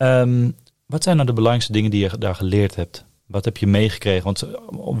 Wat zijn nou de belangrijkste dingen die je daar geleerd hebt? Wat heb je meegekregen? Want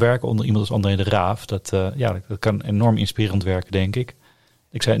werken onder iemand als André de Raaf, dat kan enorm inspirerend werken, denk ik.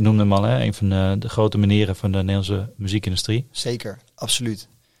 Ik noemde hem al, een van de grote meneren van de Nederlandse muziekindustrie. Zeker, absoluut.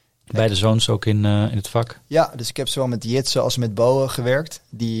 Beide zoons ook in het vak. Ja, dus ik heb zowel met Jitse als met Bo gewerkt.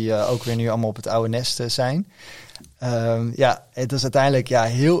 Die ook weer nu allemaal op het oude nest zijn. Het was uiteindelijk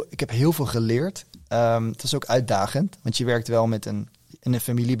ik heb heel veel geleerd. Het was ook uitdagend, want je werkt wel met een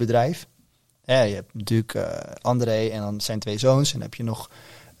familiebedrijf. Je hebt natuurlijk André en dan zijn 2 zoons. En dan heb je nog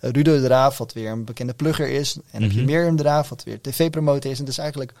Rudo de Raaf, wat weer een bekende plugger is. En dan heb je Mirjam de Raaf, wat weer tv-promotor is. En het is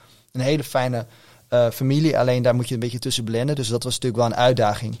eigenlijk een hele fijne familie. Alleen daar moet je een beetje tussen blenden. Dus dat was natuurlijk wel een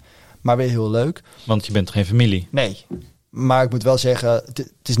uitdaging. Maar weer heel leuk. Want je bent geen familie. Nee. Maar ik moet wel zeggen,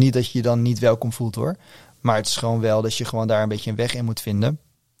 het is niet dat je je dan niet welkom voelt hoor. Maar het is gewoon wel dat je gewoon daar een beetje een weg in moet vinden.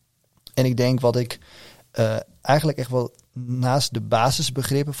 En ik denk wat ik eigenlijk echt wel naast de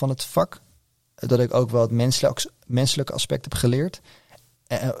basisbegrippen van het vak, dat ik ook wel het menselijke aspect heb geleerd.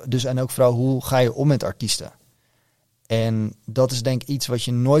 En ook vooral hoe ga je om met artiesten. En dat is denk ik iets wat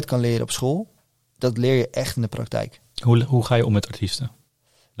je nooit kan leren op school. Dat leer je echt in de praktijk. Hoe ga je om met artiesten,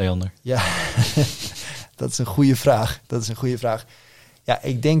 Leander? Ja, dat is een goede vraag. Ja,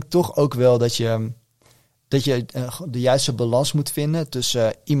 ik denk toch ook wel dat je de juiste balans moet vinden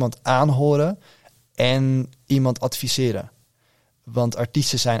tussen iemand aanhoren en iemand adviseren. Want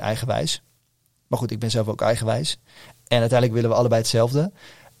artiesten zijn eigenwijs. Maar goed, ik ben zelf ook eigenwijs. En uiteindelijk willen we allebei hetzelfde.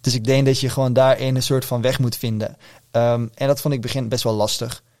 Dus ik denk dat je gewoon daarin een soort van weg moet vinden. En dat vond ik begin best wel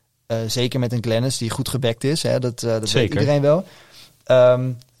lastig. Zeker met een Glennis die goed gebackt is. Hè, dat weet iedereen wel.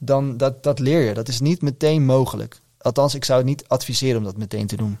 Dan dat leer je. Dat is niet meteen mogelijk. Althans, ik zou het niet adviseren om dat meteen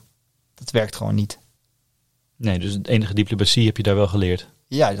te doen. Dat werkt gewoon niet. Nee, dus het enige diplomatie heb je daar wel geleerd.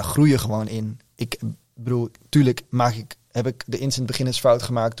 Ja, daar groei je gewoon in. Ik bedoel, tuurlijk heb ik de instant beginnersfout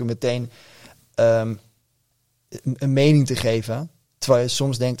gemaakt door meteen een mening te geven. Terwijl je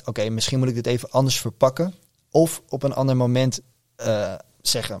soms denkt, oké, misschien moet ik dit even anders verpakken. Of op een ander moment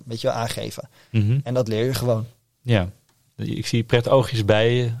zeggen, weet je wel, aangeven. Mm-hmm. En dat leer je gewoon. Ja, ik zie pret oogjes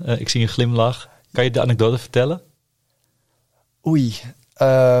bij je. Ik zie een glimlach. Kan je de anekdote vertellen? Oei.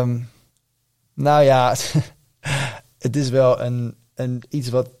 Nou ja, het is wel een iets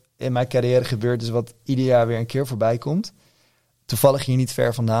wat in mijn carrière gebeurd is, wat ieder jaar weer een keer voorbij komt. Toevallig hier niet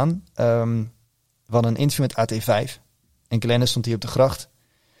ver vandaan. We hadden een interview met AT5. En Glennis stond hier op de gracht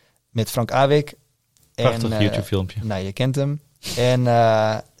met Frank Awik. Prachtig YouTube-filmpje. Nou, je kent hem. En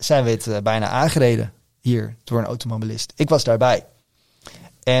zijn we het bijna aangereden hier door een automobilist. Ik was daarbij.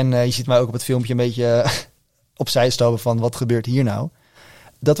 En je ziet mij ook op het filmpje een beetje opzij stoven van wat gebeurt hier nou.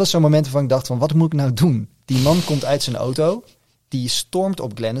 Dat was zo'n moment waarvan ik dacht van wat moet ik nou doen? Die man komt uit zijn auto. Die stormt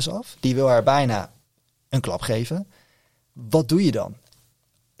op Glennis af. Die wil haar bijna een klap geven. Wat doe je dan?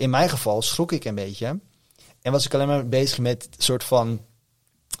 In mijn geval schrok ik een beetje. En was ik alleen maar bezig met een soort van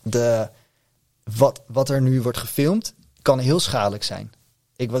wat er nu wordt gefilmd kan heel schadelijk zijn.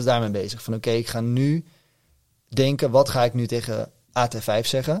 Ik was daarmee bezig. Van oké, ik ga nu denken, wat ga ik nu tegen AT5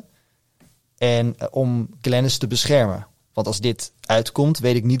 zeggen? En om Glennis te beschermen. Want als dit uitkomt,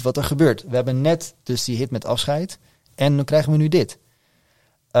 weet ik niet wat er gebeurt. We hebben net dus die hit met afscheid. En dan krijgen we nu dit.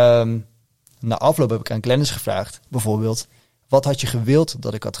 Na afloop heb ik aan Glennis gevraagd, bijvoorbeeld, wat had je gewild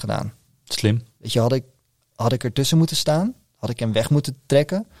dat ik had gedaan? Slim. Weet je, had ik ertussen moeten staan? Had ik hem weg moeten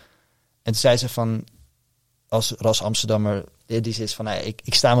trekken? En toen zei ze van, als ras Amsterdammer, die is van,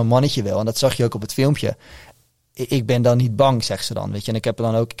 ik sta mijn mannetje wel. En dat zag je ook op het filmpje. Ik ben dan niet bang, zegt ze dan. Weet je, en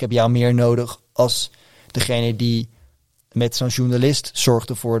ik heb jou meer nodig als degene die met zo'n journalist zorgt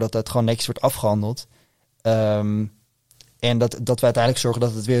ervoor dat het gewoon netjes wordt afgehandeld. En dat we uiteindelijk zorgen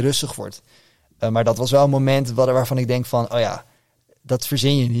dat het weer rustig wordt. Maar dat was wel een moment waarvan ik denk van, oh ja, dat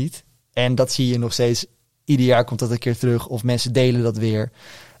verzin je niet. En dat zie je nog steeds. Ieder jaar komt dat een keer terug of mensen delen dat weer.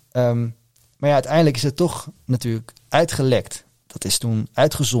 Maar ja, uiteindelijk is het toch natuurlijk uitgelekt. Dat is toen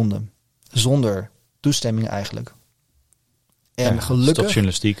uitgezonden. Zonder toestemming eigenlijk. En ja, gelukkig... Dat is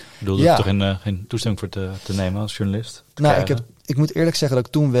journalistiek. Ik bedoel, er toch geen toestemming voor te nemen als journalist? Nou, ik moet eerlijk zeggen dat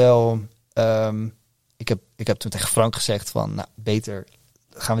ik toen wel... Ik heb toen tegen Frank gezegd van, nou, beter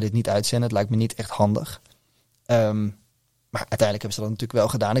gaan we dit niet uitzenden. Het lijkt me niet echt handig. Maar uiteindelijk hebben ze dat natuurlijk wel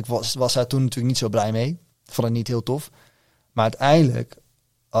gedaan. Ik was daar toen natuurlijk niet zo blij mee. Ik vond het niet heel tof. Maar uiteindelijk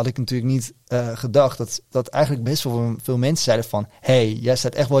had ik natuurlijk niet gedacht dat eigenlijk best wel veel mensen zeiden van, hey, jij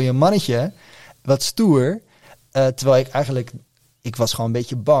staat echt wel je mannetje. Wat stoer. Terwijl ik was gewoon een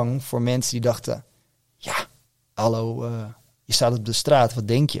beetje bang voor mensen die dachten, ja, hallo, je staat op de straat, wat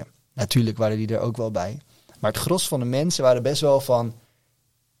denk je? Natuurlijk waren die er ook wel bij. Maar het gros van de mensen waren best wel van,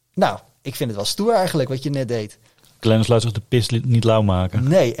 nou, ik vind het wel stoer eigenlijk wat je net deed. Glennis laat zich de pis niet lauw maken.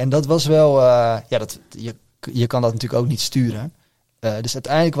 Nee, en dat was wel, je kan dat natuurlijk ook niet sturen. Dus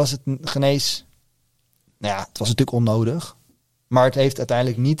uiteindelijk was het genees, nou ja, het was natuurlijk onnodig. Maar het heeft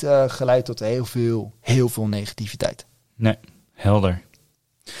uiteindelijk niet geleid tot heel veel negativiteit. Nee, helder.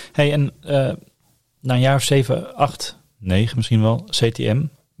 Hey, en na een jaar of 7, 8, 9 misschien wel, CTM,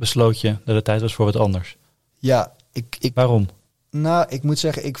 besloot je dat het tijd was voor wat anders. Ja, Waarom? Nou, ik moet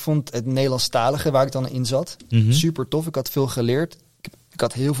zeggen, ik vond het Nederlandstalige waar ik dan in zat super tof. Ik had veel geleerd. Ik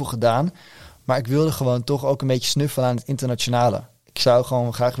had heel veel gedaan. Maar ik wilde gewoon toch ook een beetje snuffelen aan het internationale. Ik zou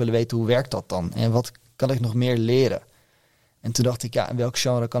gewoon graag willen weten, hoe werkt dat dan? En wat kan ik nog meer leren? En toen dacht ik, ja, in welk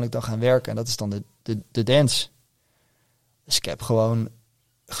genre kan ik dan gaan werken? En dat is dan de dance. Dus ik heb gewoon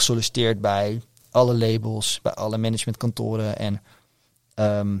gesolliciteerd bij alle labels, bij alle managementkantoren. En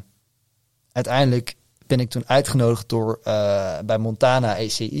uiteindelijk ben ik toen uitgenodigd door bij Montana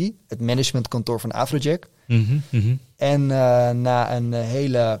ECI, het managementkantoor van Afrojack. En na een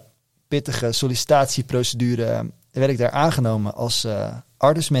hele pittige sollicitatieprocedure werd ik daar aangenomen als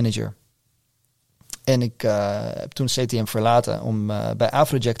artist manager. En ik heb toen CTM verlaten om bij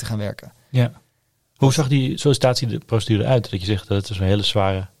Afrojack te gaan werken. Ja. Hoe zag die sollicitatieprocedure uit? Dat je zegt dat het is een hele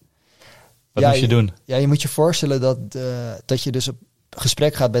zware... Wat moest je doen? Ja, je moet je voorstellen dat je dus op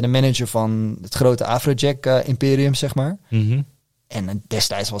gesprek gaat bij de manager van het grote Afrojack imperium, zeg maar. En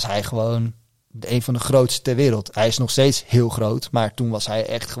destijds was hij gewoon een van de grootste ter wereld. Hij is nog steeds heel groot, maar toen was hij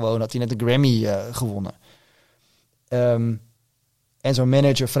echt gewoon, had hij net een Grammy gewonnen. En zo'n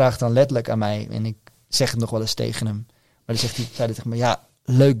manager vraagt dan letterlijk aan mij, en ik zeg het nog wel eens tegen hem, maar dan zei hij tegen me, ja,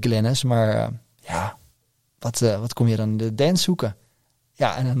 leuk Glennis, maar wat kom je dan de dance zoeken?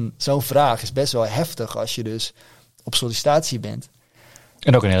 Ja, en dan, zo'n vraag is best wel heftig als je dus op sollicitatie bent.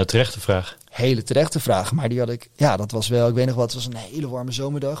 En ook een hele terechte vraag. Hele terechte vraag, maar die had ik, dat was wel, ik weet nog wat, het was een hele warme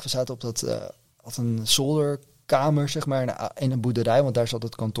zomerdag. We zaten op had een zolderkamer, zeg maar, in een boerderij, want daar zat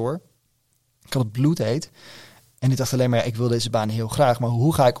het kantoor. Ik had het bloedheet. En ik dacht alleen maar, ik wil deze baan heel graag, maar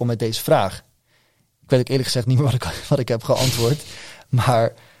hoe ga ik om met deze vraag? Ik weet ook eerlijk gezegd niet meer wat ik heb geantwoord.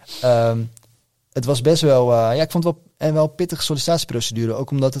 Maar het was best wel, ik vond het wel een pittige sollicitatieprocedure.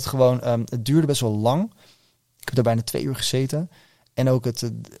 Ook omdat het gewoon, het duurde best wel lang. Ik heb er bijna 2 uur gezeten. En ook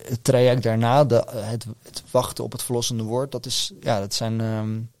het traject daarna, het wachten op het verlossende woord, dat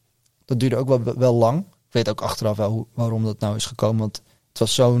duurde ook wel lang. Ik weet ook achteraf wel waarom dat nou is gekomen. Want het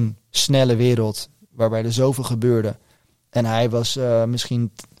was zo'n snelle wereld waarbij er zoveel gebeurde. En hij was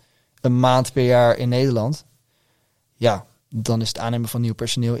misschien een maand per jaar in Nederland. Ja, dan is het aannemen van nieuw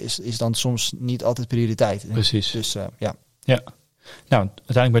personeel is dan soms niet altijd prioriteit. Precies. Dus Ja. Nou,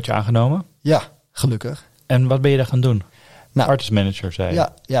 uiteindelijk werd je aangenomen. Ja, gelukkig. En wat ben je daar gaan doen? Nou, Artist manager, zei je.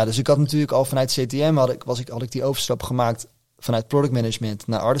 Ja, dus ik had natuurlijk al vanuit CTM had ik die overstap gemaakt vanuit product management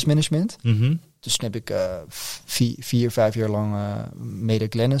naar artist management. Mm-hmm. Dus toen heb ik 4-5 jaar lang mede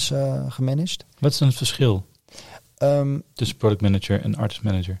Glennis gemanaged. Wat is dan het verschil tussen product manager en artist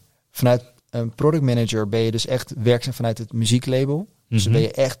manager? Vanuit een product manager ben je dus echt werkzaam vanuit het muzieklabel. Dus dan ben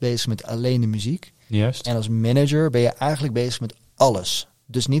je echt bezig met alleen de muziek. Juist. En als manager ben je eigenlijk bezig met alles.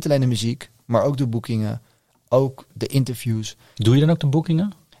 Dus niet alleen de muziek, maar ook de boekingen, ook de interviews. Doe je dan ook de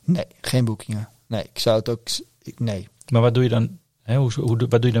boekingen? Nee, geen boekingen. Nee, ik zou het ook... Nee. Maar wat doe je dan?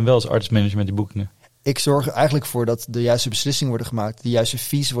 Wat doe je dan wel als artist manager met die boekingen? Ik zorg er eigenlijk voor dat de juiste beslissingen worden gemaakt, de juiste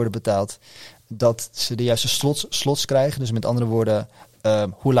fees worden betaald, dat ze de juiste slots krijgen. Dus met andere woorden,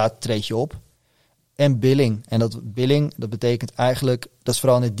 hoe laat treed je op? En billing. En dat betekent eigenlijk, dat is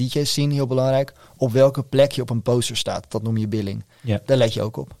vooral in de DJ-scene heel belangrijk, op welke plek je op een poster staat. Dat noem je billing. Ja. Daar let je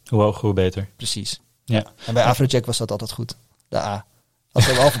ook op. Hoe hoger, hoe beter. Precies. Ja. En bij Afrojack was dat altijd goed. De A. Als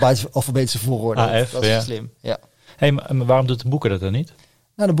we alfabetische volgorde. AF, dat is slim. Ja. Hey, maar waarom doet de boeker dat dan niet?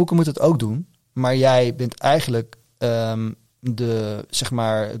 Nou, de boeken moeten het ook doen. Maar jij bent eigenlijk de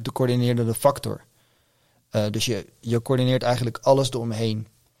coördinerende factor. Dus je coördineert eigenlijk alles eromheen.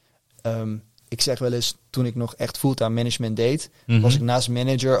 Ik zeg wel eens, toen ik nog echt fulltime management deed, was ik naast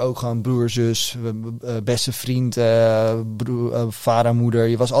manager ook gewoon broer, zus, beste vriend, vader, moeder.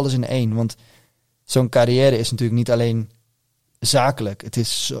 Je was alles in één. Want zo'n carrière is natuurlijk niet alleen zakelijk. Het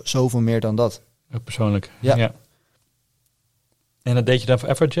is zoveel meer dan dat. Ook persoonlijk. Ja. En dat deed je dan voor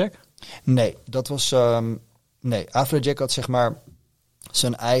Afrojack? Nee, dat was... Afrojack had zeg maar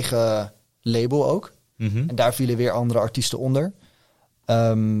zijn eigen label ook. Mm-hmm. En daar vielen weer andere artiesten onder.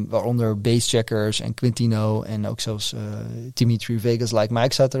 Waaronder Basscheckers en Quintino en ook zelfs Dimitri Vegas, Like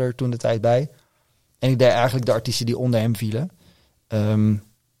Mike zaten er toen de tijd bij. En ik deed eigenlijk de artiesten die onder hem vielen. En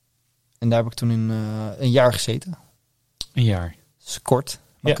daar heb ik toen een jaar gezeten. Een jaar? Dus kort,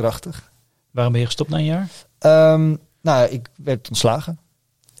 maar krachtig. Waarom ben je gestopt na een jaar? Ik werd ontslagen.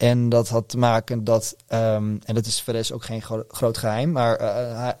 En dat had te maken dat, en dat is voor de rest ook geen groot geheim, maar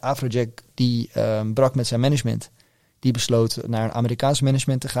Afrojack die brak met zijn management. Die besloot naar een Amerikaans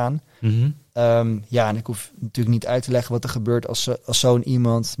management te gaan. Mm-hmm. En ik hoef natuurlijk niet uit te leggen wat er gebeurt als zo'n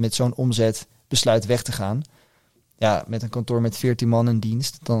iemand met zo'n omzet besluit weg te gaan. Ja, met een kantoor met 14 man in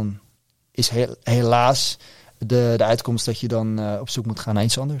dienst, dan is helaas de uitkomst dat je dan op zoek moet gaan naar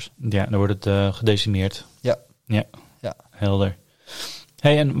iets anders. Ja, dan wordt het gedecimeerd. Ja. Helder.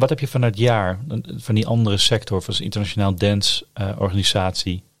 Hey, en wat heb je van het jaar, van die andere sector, van internationaal dance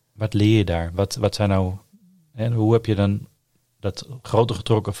organisatie? Wat leer je daar? Wat zijn nou, en hoe heb je dan dat groter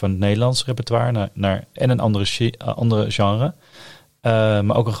getrokken van het Nederlands repertoire naar en een andere genre,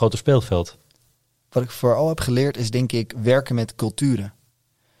 maar ook een groter speelveld? Wat ik vooral heb geleerd is denk ik werken met culturen.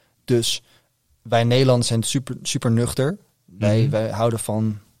 Dus wij Nederlanders zijn super, super nuchter. Wij houden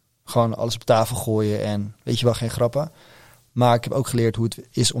van gewoon alles op tafel gooien en weet je wel, geen grappen. Maar ik heb ook geleerd hoe het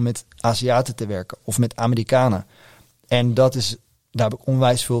is om met Aziaten te werken of met Amerikanen. En daar heb ik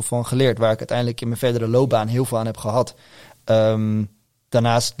onwijs veel van geleerd, waar ik uiteindelijk in mijn verdere loopbaan heel veel aan heb gehad.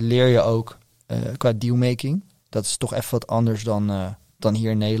 Daarnaast leer je ook qua dealmaking. Dat is toch even wat anders dan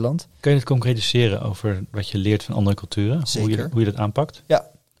hier in Nederland. Kun je het concretiseren over wat je leert van andere culturen? Zeker. Hoe je dat aanpakt? Ja,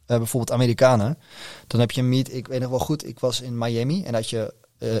 bijvoorbeeld Amerikanen. Dan heb je een meet. Ik weet nog wel goed, ik was in Miami en had je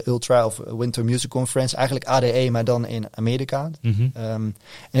Ultra of Winter Music Conference. Eigenlijk ADE, maar dan in Amerika. Mhm. En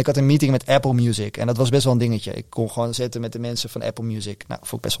ik had een meeting met Apple Music. En dat was best wel een dingetje. Ik kon gewoon zitten met de mensen van Apple Music. Nou,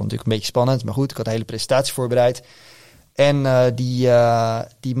 vond ik best wel natuurlijk een beetje spannend. Maar goed, ik had een hele presentatie voorbereid. En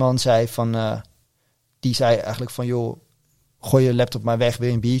die man zei van... die zei eigenlijk van... joh, gooi je laptop maar weg, wil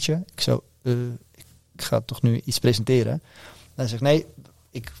je een biertje? Ik zo... ik ga toch nu iets presenteren. En hij zegt, nee,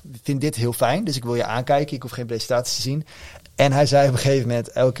 ik vind dit heel fijn. Dus ik wil je aankijken. Ik hoef geen presentatie te zien. En hij zei op een gegeven moment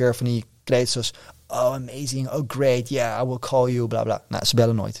elke keer van die kreten zoals... oh, amazing, oh, great, yeah, I will call you, bla bla. Nou, ze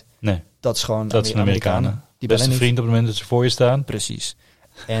bellen nooit. Nee, Dat is gewoon dat is een Amerikanen. Die Beste bellen vriend op het moment dat ze voor je staan. niet. Precies.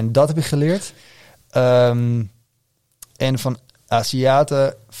 En dat heb ik geleerd. En van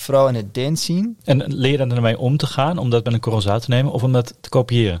Aziaten, vooral in het dance scene. En leer je dan ermee om te gaan, om dat met een korrel zout te nemen of om dat te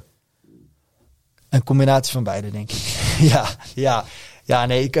kopiëren? Een combinatie van beide, denk ik. Ja,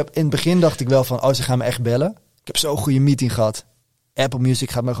 nee, in het begin dacht ik wel van, oh, ze gaan me echt bellen. Ik heb zo'n goede meeting gehad. Apple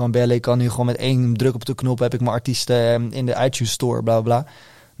Music gaat me gewoon bellen. Ik kan nu gewoon met 1 druk op de knop heb ik mijn artiesten in de iTunes Store, bla bla.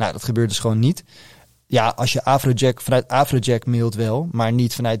 Nou, dat gebeurt dus gewoon niet. Ja, als je vanuit Afrojack mailt wel, maar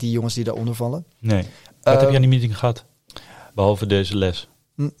niet vanuit die jongens die daaronder vallen. Nee. Wat heb je aan die meeting gehad? Behalve deze les.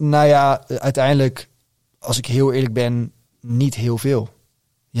 Nou ja, uiteindelijk, als ik heel eerlijk ben, niet heel veel.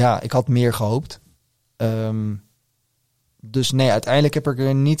 Ja, ik had meer gehoopt. Dus nee, uiteindelijk heb ik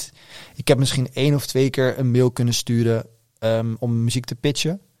er niet... Ik heb misschien 1 of 2 keer een mail kunnen sturen om muziek te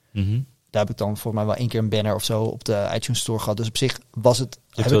pitchen. Mm-hmm. Daar heb ik dan volgens mij wel 1 keer een banner of zo op de iTunes Store gehad. Dus op zich was het...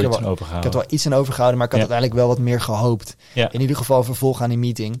 Je hebt er iets aan overgehouden. Ik heb er wel iets aan overgehouden, maar ik had uiteindelijk wel wat meer gehoopt. Ja. In ieder geval vervolg aan die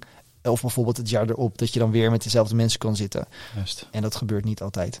meeting. Of bijvoorbeeld het jaar erop, dat je dan weer met dezelfde mensen kan zitten. Juist. En dat gebeurt niet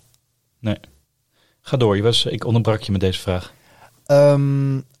altijd. Nee. Ga door. Ik onderbrak je met deze vraag.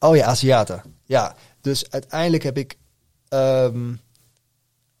 Oh ja, Aziaten. Ja, dus uiteindelijk heb ik...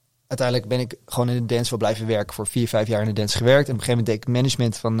 uiteindelijk ben ik gewoon in de dance wel blijven werken. Voor 4-5 jaar in de dance gewerkt. En op een gegeven moment deed ik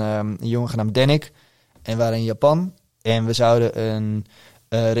management van een jongen genaamd Danik. En we waren in Japan. En we zouden een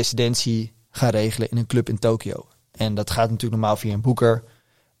residentie gaan regelen in een club in Tokio. En dat gaat natuurlijk normaal via een boeker.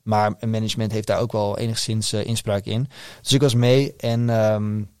 Maar een management heeft daar ook wel enigszins inspraak in. Dus ik was mee en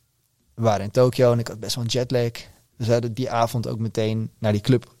we waren in Tokio en ik had best wel een jetlag. We zouden die avond ook meteen naar die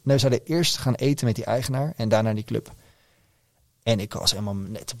club. Nee, we zouden eerst gaan eten met die eigenaar en daarna naar die club. En ik was helemaal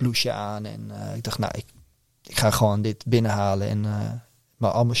net een blouseje aan en ik dacht, nou, ik ga gewoon dit binnenhalen. En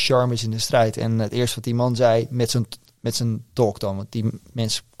maar allemaal charmes in de strijd. En het eerste wat die man zei met zijn talk dan, want die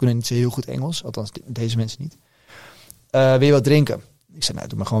mensen kunnen niet zo heel goed Engels, althans deze mensen niet. Wil je wat drinken? Ik zei, nou,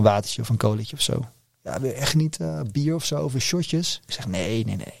 doe maar gewoon een watertje of een colaatje of zo. Ja, wil je echt niet bier of zo, of shotjes? Ik zeg, nee.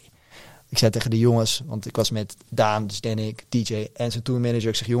 Ik zei tegen de jongens, want ik was met Daan, dus Danik, DJ en zijn tourmanager.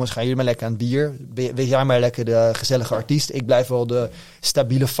 Ik zeg, jongens, gaan jullie maar lekker aan het bier. Wees jij maar lekker de gezellige artiest. Ik blijf wel de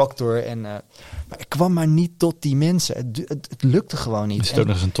stabiele factor. En, maar ik kwam maar niet tot die mensen. Het lukte gewoon niet. Er zit ook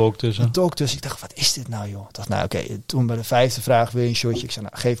nog eens een talk tussen. Een talk tussen. Ik dacht, wat is dit nou, joh? Ik dacht, nou, oké. Toen bij de 5e vraag, wil je een shotje? Ik zei,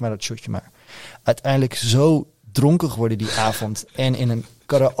 nou, geef maar dat shotje maar. Uiteindelijk zo dronken geworden die avond. En in een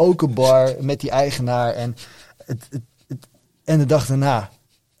karaokebar met die eigenaar. En de dag daarna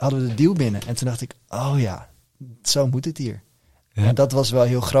hadden we de deal binnen. En toen dacht ik, oh ja, zo moet het hier. Ja. En dat was wel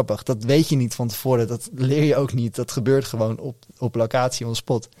heel grappig. Dat weet je niet van tevoren. Dat leer je ook niet. Dat gebeurt gewoon op locatie, on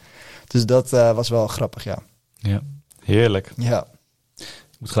spot. Dus dat was wel grappig, ja. Ja, heerlijk. Ja.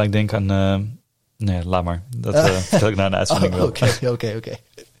 Ik moet gelijk denken aan... nee, laat maar. Dat vertel ik na een uitzending wel. Oké.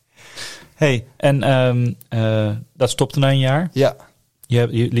 Hey, en dat stopte na een jaar? Ja. Je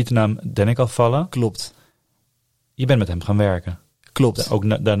liet de naam Danik al vallen? Klopt. Je bent met hem gaan werken? Klopt.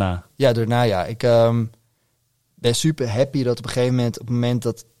 Ook daarna? Ja, daarna ja. Ik ben super happy dat op een gegeven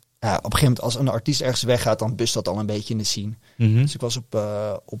moment als een artiest ergens weggaat, dan bust dat al een beetje in de scene. Mm-hmm. Dus ik was ik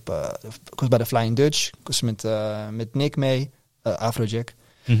was bij de Flying Dutch. Ik was met Nick mee, Afrojack.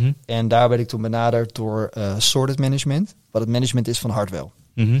 Mm-hmm. En daar werd ik toen benaderd door Sorted Management. Wat het management is van Hardwell.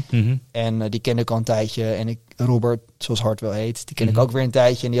 Mm-hmm. Mm-hmm. En die kende ik al een tijdje. En Robert, zoals Hardwell heet, die ken ik ook weer een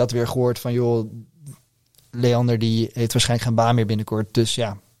tijdje. En die had weer gehoord van, joh, Leander die heeft waarschijnlijk geen baan meer binnenkort. Dus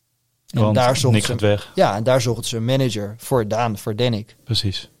ja. En want daar Nick gaat weg. Ja, en daar zochten ze een manager voor Daan, voor Danik.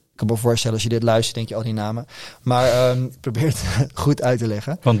 Precies. Ik kan me voorstellen, als je dit luistert, denk je al die namen. Maar ik probeer het goed uit te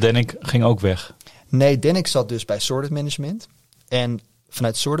leggen. Want Danik ging ook weg. Nee, Danik zat dus bij Sorted Management. En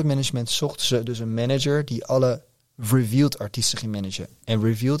vanuit Sorted Management zochten ze dus een manager die alle Revealed artiesten ging managen. En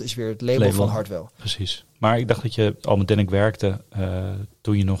Revealed is weer het label van Hardwell. Precies. Maar ik dacht dat je al met Danik werkte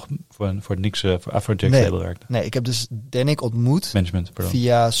toen je nog voor Afrojack label werkte. Nee, ik heb dus Danik ontmoet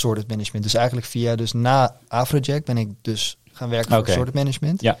via Sorted Management. Dus eigenlijk dus na Afrojack ben ik dus gaan werken voor Sorted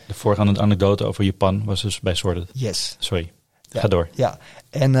Management. Ja, de voorgaande anekdote over Japan was dus bij Sorted. Yes. Sorry, ja, ga door. Ja,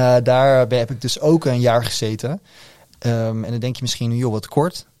 en daar heb ik dus ook een jaar gezeten. En dan denk je misschien, joh, wat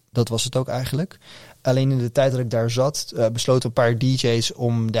kort. Dat was het ook eigenlijk. Alleen in de tijd dat ik daar zat, besloten een paar DJ's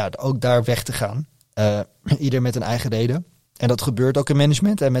om ook daar weg te gaan. Ieder met een eigen reden. En dat gebeurt ook in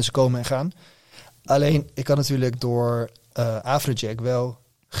management. En mensen komen en gaan. Alleen, ik had natuurlijk door Afrojack wel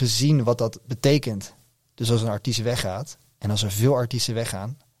gezien wat dat betekent. Dus als een artiest weggaat, en als er veel artiesten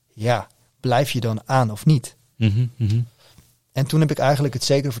weggaan, blijf je dan aan of niet? En toen heb ik eigenlijk het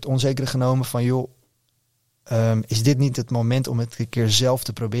zekere voor het onzekere genomen van, joh, is dit niet het moment om het een keer zelf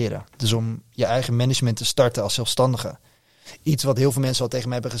te proberen? Dus om je eigen management te starten als zelfstandige. Iets wat heel veel mensen al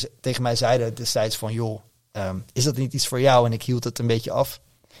tegen mij zeiden destijds van, joh, is dat niet iets voor jou? En ik hield het een beetje af.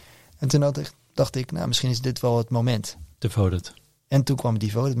 En toen dacht ik, nou, misschien is dit wel het moment. Devoted. En toen kwam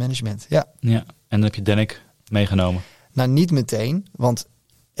Devoted Management, ja. En dan heb je Danik meegenomen. Nou, niet meteen, want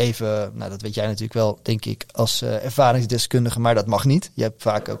even, dat weet jij natuurlijk wel, denk ik, als ervaringsdeskundige, maar dat mag niet. Je hebt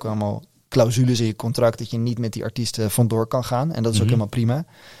vaak ook allemaal clausules in je contract dat je niet met die artiesten vandoor kan gaan. En dat is ook helemaal prima.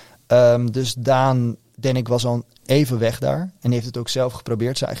 Dus Danik was al even weg daar en heeft het ook zelf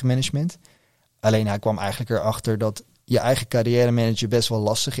geprobeerd, zijn eigen management. Alleen hij kwam eigenlijk erachter dat je eigen carrière manager best wel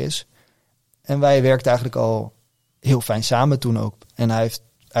lastig is. En wij werkten eigenlijk al heel fijn samen toen ook. En hij heeft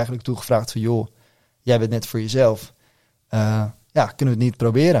eigenlijk toegevraagd van, joh, jij bent net voor jezelf. Kunnen we het niet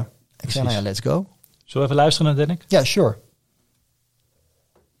proberen? Ik zei, nou ja, let's go. Zullen we even luisteren naar Danik? Ja, sure.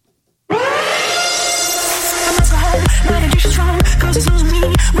 My intuition's strong, cause it's losing me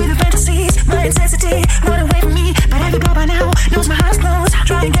with the fantasies, my intensity, not away from me, but every girl by now knows my eyes closed,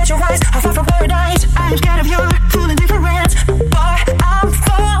 try and get your eyes off of paradise, I'm scared of your full indifference, boy, I'm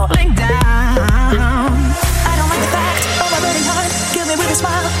falling down, I don't like the fact of my burning heart, kill me with a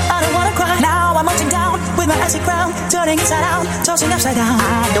smile, I don't wanna cry, now I'm melting down, with my icy crown, turning inside out, tossing upside down,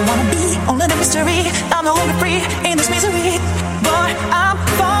 I don't wanna be only the mystery, I'm no longer free in this misery, boy, I'm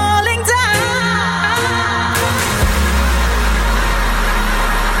falling down.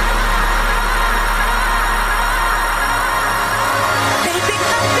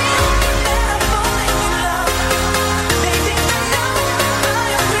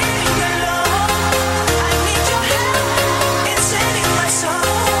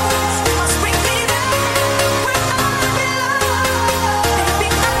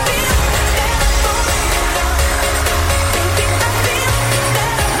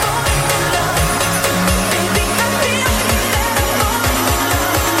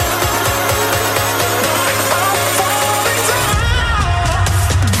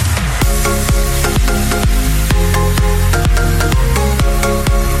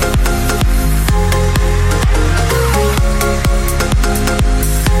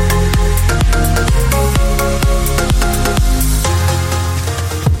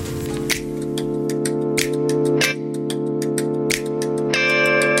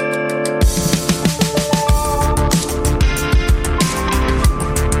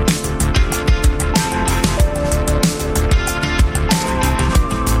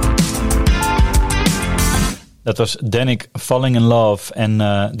 Dat was Danik, Falling in Love. En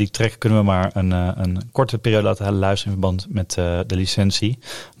die track kunnen we maar een korte periode laten luisteren in verband met de licentie.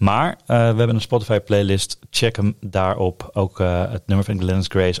 Maar we hebben een Spotify playlist. Check hem daarop. Ook het nummer van Glennis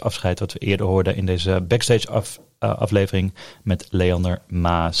Grace, Afscheid, wat we eerder hoorden in deze backstage aflevering met Leander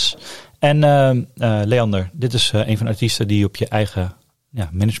Maas. En Leander, dit is een van de artiesten die op je eigen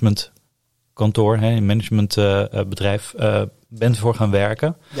managementkantoor, managementbedrijf bent voor gaan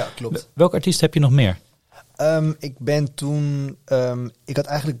werken. Ja, klopt. Welke artiest heb je nog meer? Ik ben toen... ik had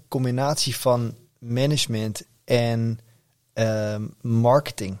eigenlijk een combinatie van management en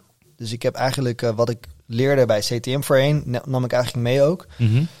marketing. Dus ik heb eigenlijk wat ik leerde bij CTM voorheen, nam ik eigenlijk mee ook.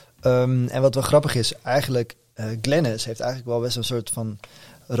 Mm-hmm. En wat wel grappig is, eigenlijk Glennis heeft eigenlijk wel best een soort van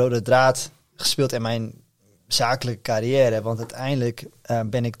rode draad gespeeld in mijn zakelijke carrière. Want uiteindelijk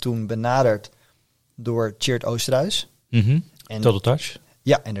ben ik toen benaderd door Tjeerd Oosterhuis. Mm-hmm. En Total Touch.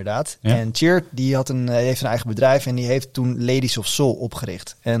 Ja, inderdaad. Ja. En Tjeerd die heeft een eigen bedrijf en die heeft toen Ladies of Soul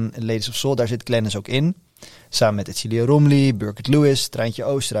opgericht. En Ladies of Soul, daar zit Glennis ook in. Samen met Edcilia Romley, Birgit Lewis, Treintje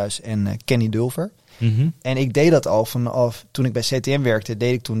Oosterhuis en Kenny Dulfer. Mm-hmm. En ik deed dat al vanaf toen ik bij CTM werkte,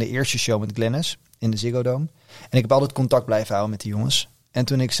 deed ik toen de eerste show met Glennis in de Ziggo Dome. En ik heb altijd contact blijven houden met die jongens. En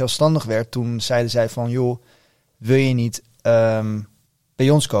toen ik zelfstandig werd, toen zeiden zij van, joh, wil je niet bij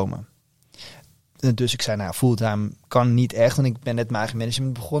ons komen? Dus ik zei, nou, fulltime kan niet echt, want ik ben net mijn eigen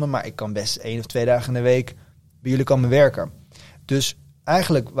management begonnen, maar ik kan best 1 of 2 dagen in de week bij jullie komen werken. Dus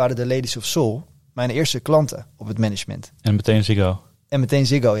eigenlijk waren de Ladies of Soul mijn eerste klanten op het management. En meteen Ziggo. En meteen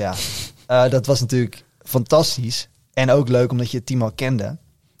Ziggo, ja. Dat was natuurlijk fantastisch. En ook leuk, omdat je het team al kende.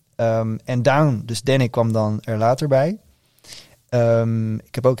 En Down, dus Danik kwam dan er later bij.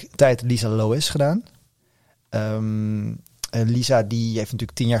 Ik heb ook een tijd Lisa Lois gedaan. Lisa, die heeft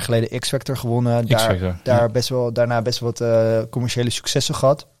natuurlijk 10 jaar geleden X-Factor gewonnen. X-Factor, Daarna best wel wat commerciële successen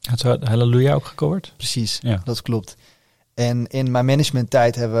gehad. Had ze Halleluja ook gecoverd? Precies, Ja. dat klopt. En in mijn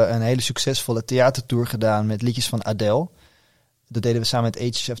managementtijd hebben we een hele succesvolle theatertour gedaan met liedjes van Adele. Dat deden we samen met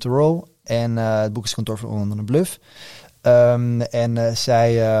Ages After All en het boekingskantoor van Onder de Bluff. En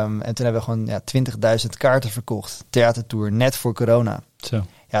toen hebben we gewoon 20.000 kaarten verkocht. Theatertour, net voor corona. Zo.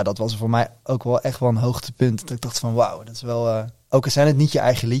 Ja, dat was voor mij ook wel echt wel een hoogtepunt. Dat ik dacht van wauw, dat is wel... ook al zijn het niet je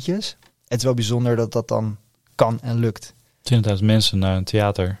eigen liedjes, het is wel bijzonder dat dat dan kan en lukt. 20.000 mensen naar een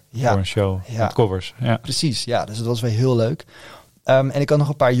theater voor een show met covers. Ja. Precies, ja. Dus dat was wel heel leuk. En ik had nog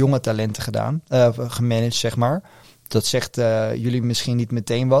een paar jonge talenten gemanaged, zeg maar. Dat zegt jullie misschien niet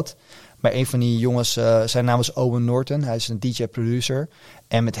meteen wat. Maar een van die jongens, zijn naam is Owen Norton. Hij is een DJ-producer.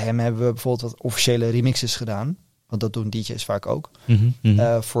 En met hem hebben we bijvoorbeeld wat officiële remixes gedaan. Want dat doen DJ's vaak ook.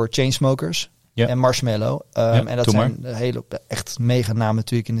 Voor Chainsmokers en Marshmello. En dat zijn hele echt mega namen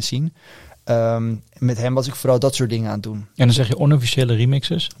natuurlijk in de scene. Met hem was ik vooral dat soort dingen aan het doen. En dan zeg je onofficiële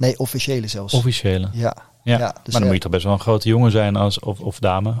remixes? Nee, officiële zelfs. Officiële? Ja. Dus maar dan moet je toch best wel een grote jongen zijn of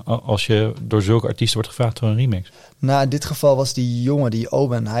dame... als je door zulke artiesten wordt gevraagd voor een remix. Nou, in dit geval was die jongen, die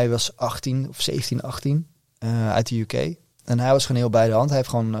Owen, hij was 18 of 17, 18 uit de UK. En hij was gewoon heel bij de hand. Hij heeft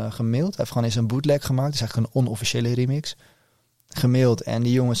gewoon gemaild. Hij heeft gewoon eens een bootleg gemaakt. Dus eigenlijk een onofficiële remix. Gemaild. En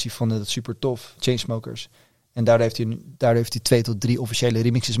die jongens die vonden het super tof. Chainsmokers. En daardoor heeft hij 2 tot 3 officiële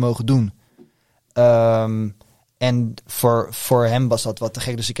remixes mogen doen. En voor hem was dat wat te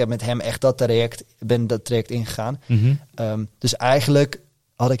gek. Dus ik heb met hem echt dat traject ingegaan. Dus eigenlijk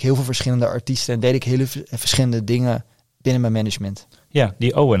had ik heel veel verschillende artiesten en deed ik hele verschillende dingen binnen mijn management. Ja,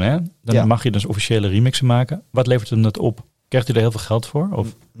 die Owen, hè? Dan mag je dus officiële remixen maken. Wat levert hem dat op? Krijgt u er heel veel geld voor?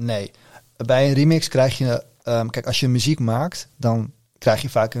 Of? Nee. Bij een remix krijg je... kijk, als je muziek maakt, dan krijg je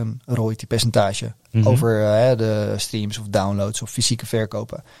vaak een royalty percentage over de streams of downloads of fysieke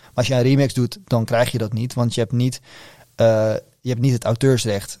verkopen. Maar als je een remix doet, dan krijg je dat niet, want je hebt niet het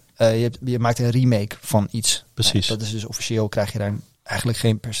auteursrecht. Je maakt een remake van iets. Precies. Dat is dus officieel, krijg je daar eigenlijk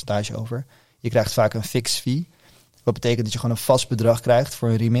geen percentage over. Je krijgt vaak een fixed fee. Wat betekent dat je gewoon een vast bedrag krijgt voor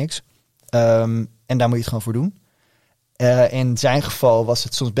een remix. En daar moet je het gewoon voor doen. In zijn geval was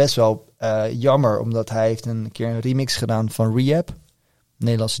het soms best wel jammer, omdat hij heeft een keer een remix gedaan van Rehab, een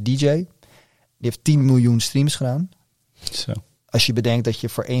Nederlandse DJ. Die heeft 10 miljoen streams gedaan. Zo. Als je bedenkt dat je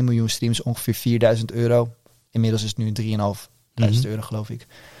voor 1 miljoen streams ongeveer €4.000, inmiddels is het nu 3.500 euro geloof ik,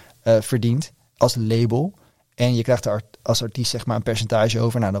 verdient als label. En je krijgt er als artiest zeg maar een percentage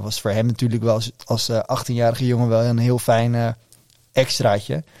over. Nou, dat was voor hem natuurlijk wel als 18-jarige jongen wel een heel fijn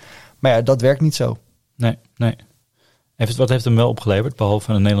extraatje. Maar ja, dat werkt niet zo. Nee. Wat heeft hem wel opgeleverd,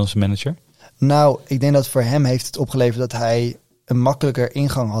 behalve een Nederlandse manager? Nou, ik denk dat voor hem heeft het opgeleverd dat hij een makkelijker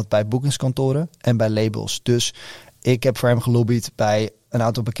ingang had bij boekingskantoren en bij labels. Dus ik heb voor hem gelobbyd bij een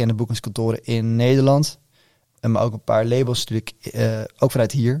aantal bekende boekingskantoren in Nederland. Maar ook een paar labels natuurlijk, ook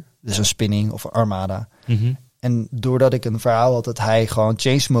vanuit hier. Dus een Spinning of een Armada. En doordat ik een verhaal had dat hij gewoon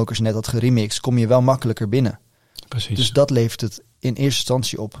Chainsmokers net had geremixed, kom je wel makkelijker binnen. Precies. Dus dat levert het in eerste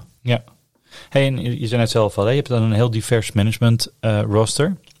instantie op. Ja. Hey, en je zei net zelf al, je hebt dan een heel divers management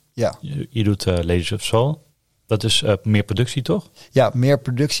roster. Ja. Je doet Ladies of Soul. Dat is meer productie, toch? Ja, meer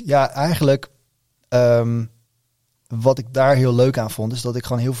productie. Ja, eigenlijk wat ik daar heel leuk aan vond, is dat ik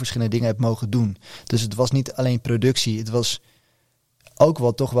gewoon heel verschillende dingen heb mogen doen. Dus het was niet alleen productie, het was ook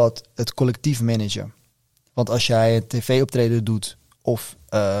wel toch wat het collectief managen. Want als jij een tv-optreden doet of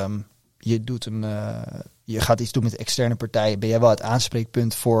je gaat iets doen met externe partijen, ben jij wel het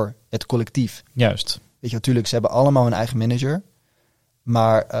aanspreekpunt voor het collectief. Juist. Weet je, natuurlijk, ze hebben allemaal een eigen manager.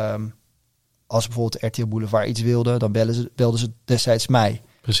 Maar als bijvoorbeeld RTL Boulevard iets wilde, dan belden ze destijds mij.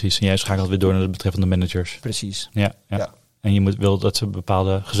 Precies, en jij schakelt weer door naar de betreffende managers. Precies. Ja. En je wil dat ze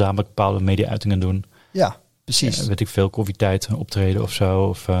gezamenlijk bepaalde media-uitingen doen. Ja, precies. Weet ik veel, koffietijd, optreden of zo.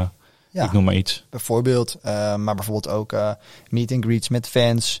 Of ik noem maar iets. Bijvoorbeeld, maar bijvoorbeeld ook meet and greets met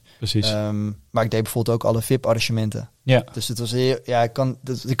fans. Precies. Maar ik deed bijvoorbeeld ook alle VIP-arrangementen. Ja. Dus het was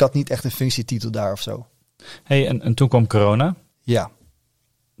ik had niet echt een functietitel daar of zo. Hey, en toen kwam corona. Ja.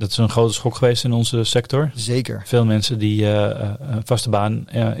 Dat is een grote schok geweest in onze sector. Zeker. Veel mensen die een vaste baan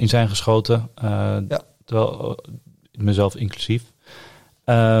in zijn geschoten. Terwijl, mezelf inclusief.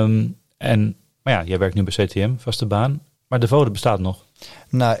 Maar jij werkt nu bij CTM, vaste baan. Maar de Vode bestaat nog.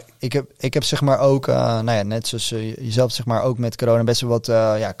 Nou, ik heb zeg maar ook, net zoals jezelf zeg maar ook met corona best wel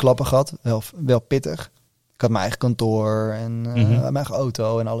wat klappen gehad. Wel pittig. Ik had mijn eigen kantoor en mijn eigen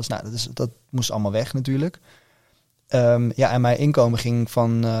auto en alles. Nou, dat moest allemaal weg natuurlijk. En mijn inkomen ging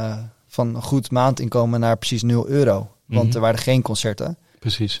van een goed maandinkomen naar precies €0. Want er waren geen concerten.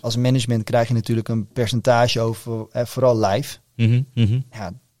 Precies. Als management krijg je natuurlijk een percentage over, vooral live.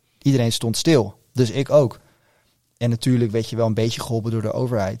 Ja, iedereen stond stil. Dus ik ook. En natuurlijk werd je wel een beetje geholpen door de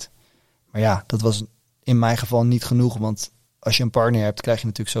overheid. Maar ja, dat was in mijn geval niet genoeg. Want als je een partner hebt, krijg je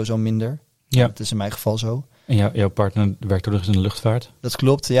natuurlijk sowieso minder. Ja. Dat is in mijn geval zo. En jouw partner werkt ook nog eens in de luchtvaart? Dat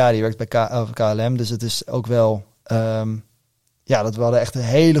klopt. Ja, die werkt bij KLM. Dus het is ook wel... ja, we hadden echt een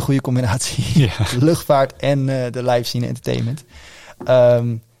hele goede combinatie. Ja. Luchtvaart en de live scene entertainment.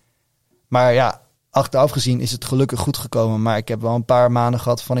 Maar ja, achteraf gezien is het gelukkig goed gekomen. Maar ik heb wel een paar maanden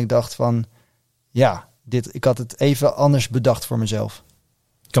gehad van ik dacht van... Ja, ik had het even anders bedacht voor mezelf.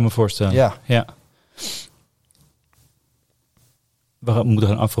 Ik kan me voorstellen. Ja. We moeten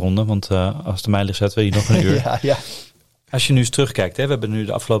gaan afronden, want als het aan mij ligt zetten we hier nog een uur. ja. Als je nu eens terugkijkt, we hebben nu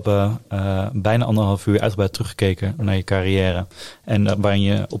de afgelopen bijna 1,5 uur uitgebreid teruggekeken naar je carrière. En waarin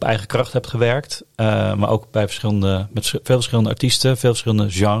je op eigen kracht hebt gewerkt, maar ook bij met veel verschillende artiesten, veel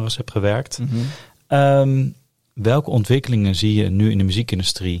verschillende genres hebt gewerkt. Welke ontwikkelingen zie je nu in de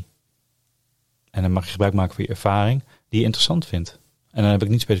muziekindustrie? En dan mag je gebruik maken van je ervaring, die je interessant vindt. En dan heb ik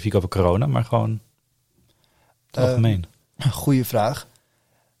niet specifiek over corona, maar gewoon het algemeen. Goeie vraag.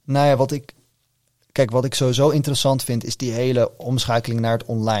 Nou ja, wat ik sowieso interessant vind, is die hele omschakeling naar het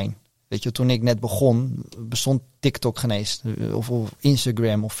online. Weet je, toen ik net begon, bestond TikTok geen eens. Of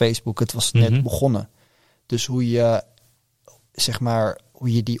Instagram of Facebook. Het was net begonnen. Dus hoe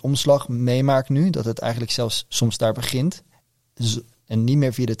je die omslag meemaakt nu, dat het eigenlijk zelfs soms daar begint. En niet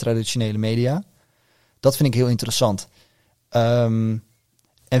meer via de traditionele media. Dat vind ik heel interessant. En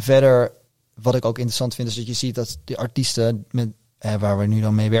verder, wat ik ook interessant vind, is dat je ziet dat die artiesten waar we nu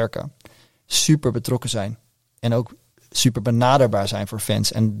dan mee werken, super betrokken zijn. En ook super benaderbaar zijn voor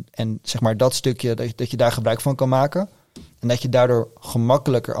fans. En zeg maar dat stukje, dat je daar gebruik van kan maken. En dat je daardoor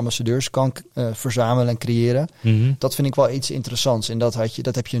gemakkelijker ambassadeurs kan verzamelen en creëren. Dat vind ik wel iets interessants. En dat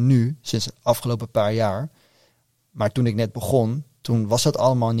heb je nu, sinds de afgelopen paar jaar. Maar toen ik net begon, toen was dat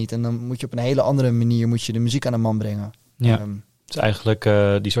allemaal niet. En dan moet je op een hele andere manier de muziek aan de man brengen. Ja. Dus eigenlijk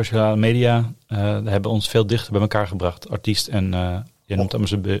die sociale media hebben ons veel dichter bij elkaar gebracht. Artiest en je noemt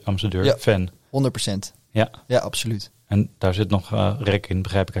ambassadeur, ja, fan. 100%. Ja, absoluut. En daar zit nog rek in,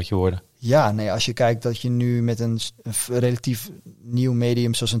 begrijp ik uit je woorden. Ja, nee, als je kijkt dat je nu met een relatief nieuw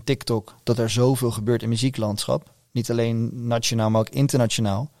medium zoals een TikTok, dat er zoveel gebeurt in muzieklandschap. Niet alleen nationaal, maar ook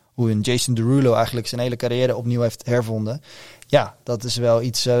internationaal. Hoe een Jason Derulo eigenlijk zijn hele carrière opnieuw heeft hervonden. Ja, dat is wel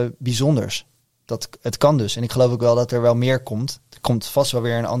iets bijzonders. Het kan dus. En ik geloof ook wel dat er wel meer komt. Er komt vast wel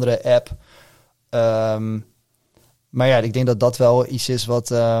weer een andere app. Maar ja, ik denk dat wel iets is wat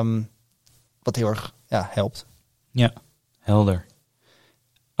heel erg helpt. Ja, helder.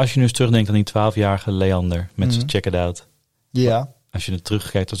 Als je nu eens terugdenkt aan die 12-jarige Leander met zijn Check It Out. Ja. Als je er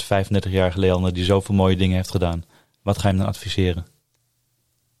terugkijkt tot de 35-jarige Leander die zoveel mooie dingen heeft gedaan. Wat ga je hem dan adviseren?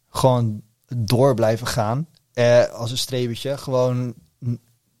 Gewoon door blijven gaan. Als een strebertje. Gewoon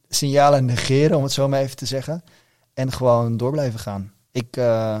signalen negeren, om het zo maar even te zeggen. En gewoon door blijven gaan. Ik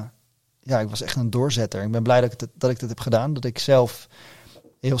was echt een doorzetter. Ik ben blij dat ik dit heb gedaan. Dat ik zelf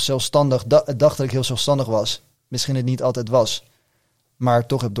heel zelfstandig dacht dat ik heel zelfstandig was. Misschien het niet altijd was. Maar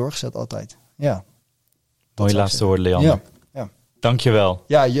toch heb doorgezet altijd. Ja. Mooie laatste woorden, Leander. Ja. Dankjewel.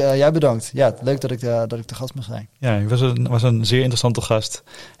 Ja, jij bedankt. Ja, leuk dat ik de gast mag zijn. Ja, je was een zeer interessante gast.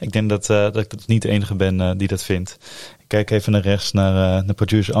 Ik denk dat ik niet de enige ben die dat vindt. Ik kijk even naar rechts naar de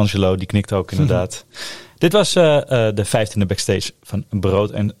producer Angelo. Die knikt ook inderdaad. Dit was de 15e backstage van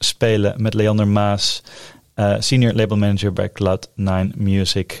Brood en Spelen met Leander Maas. Senior label manager bij Cloud9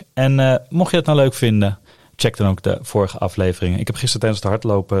 Music. En mocht je het nou leuk vinden, check dan ook de vorige afleveringen. Ik heb gisteren tijdens het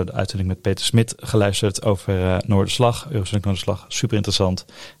hardlopen de uitzending met Peter Smit geluisterd over Noorderslag. Eurosonic Noorderslag, super interessant.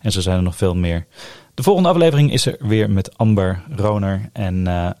 En zo zijn er nog veel meer. De volgende aflevering is er weer met Amber Roner. En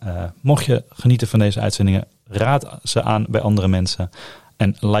mocht je genieten van deze uitzendingen, raad ze aan bij andere mensen.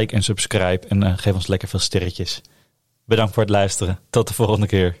 En like en subscribe en geef ons lekker veel sterretjes. Bedankt voor het luisteren. Tot de volgende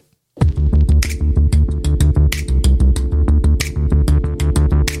keer.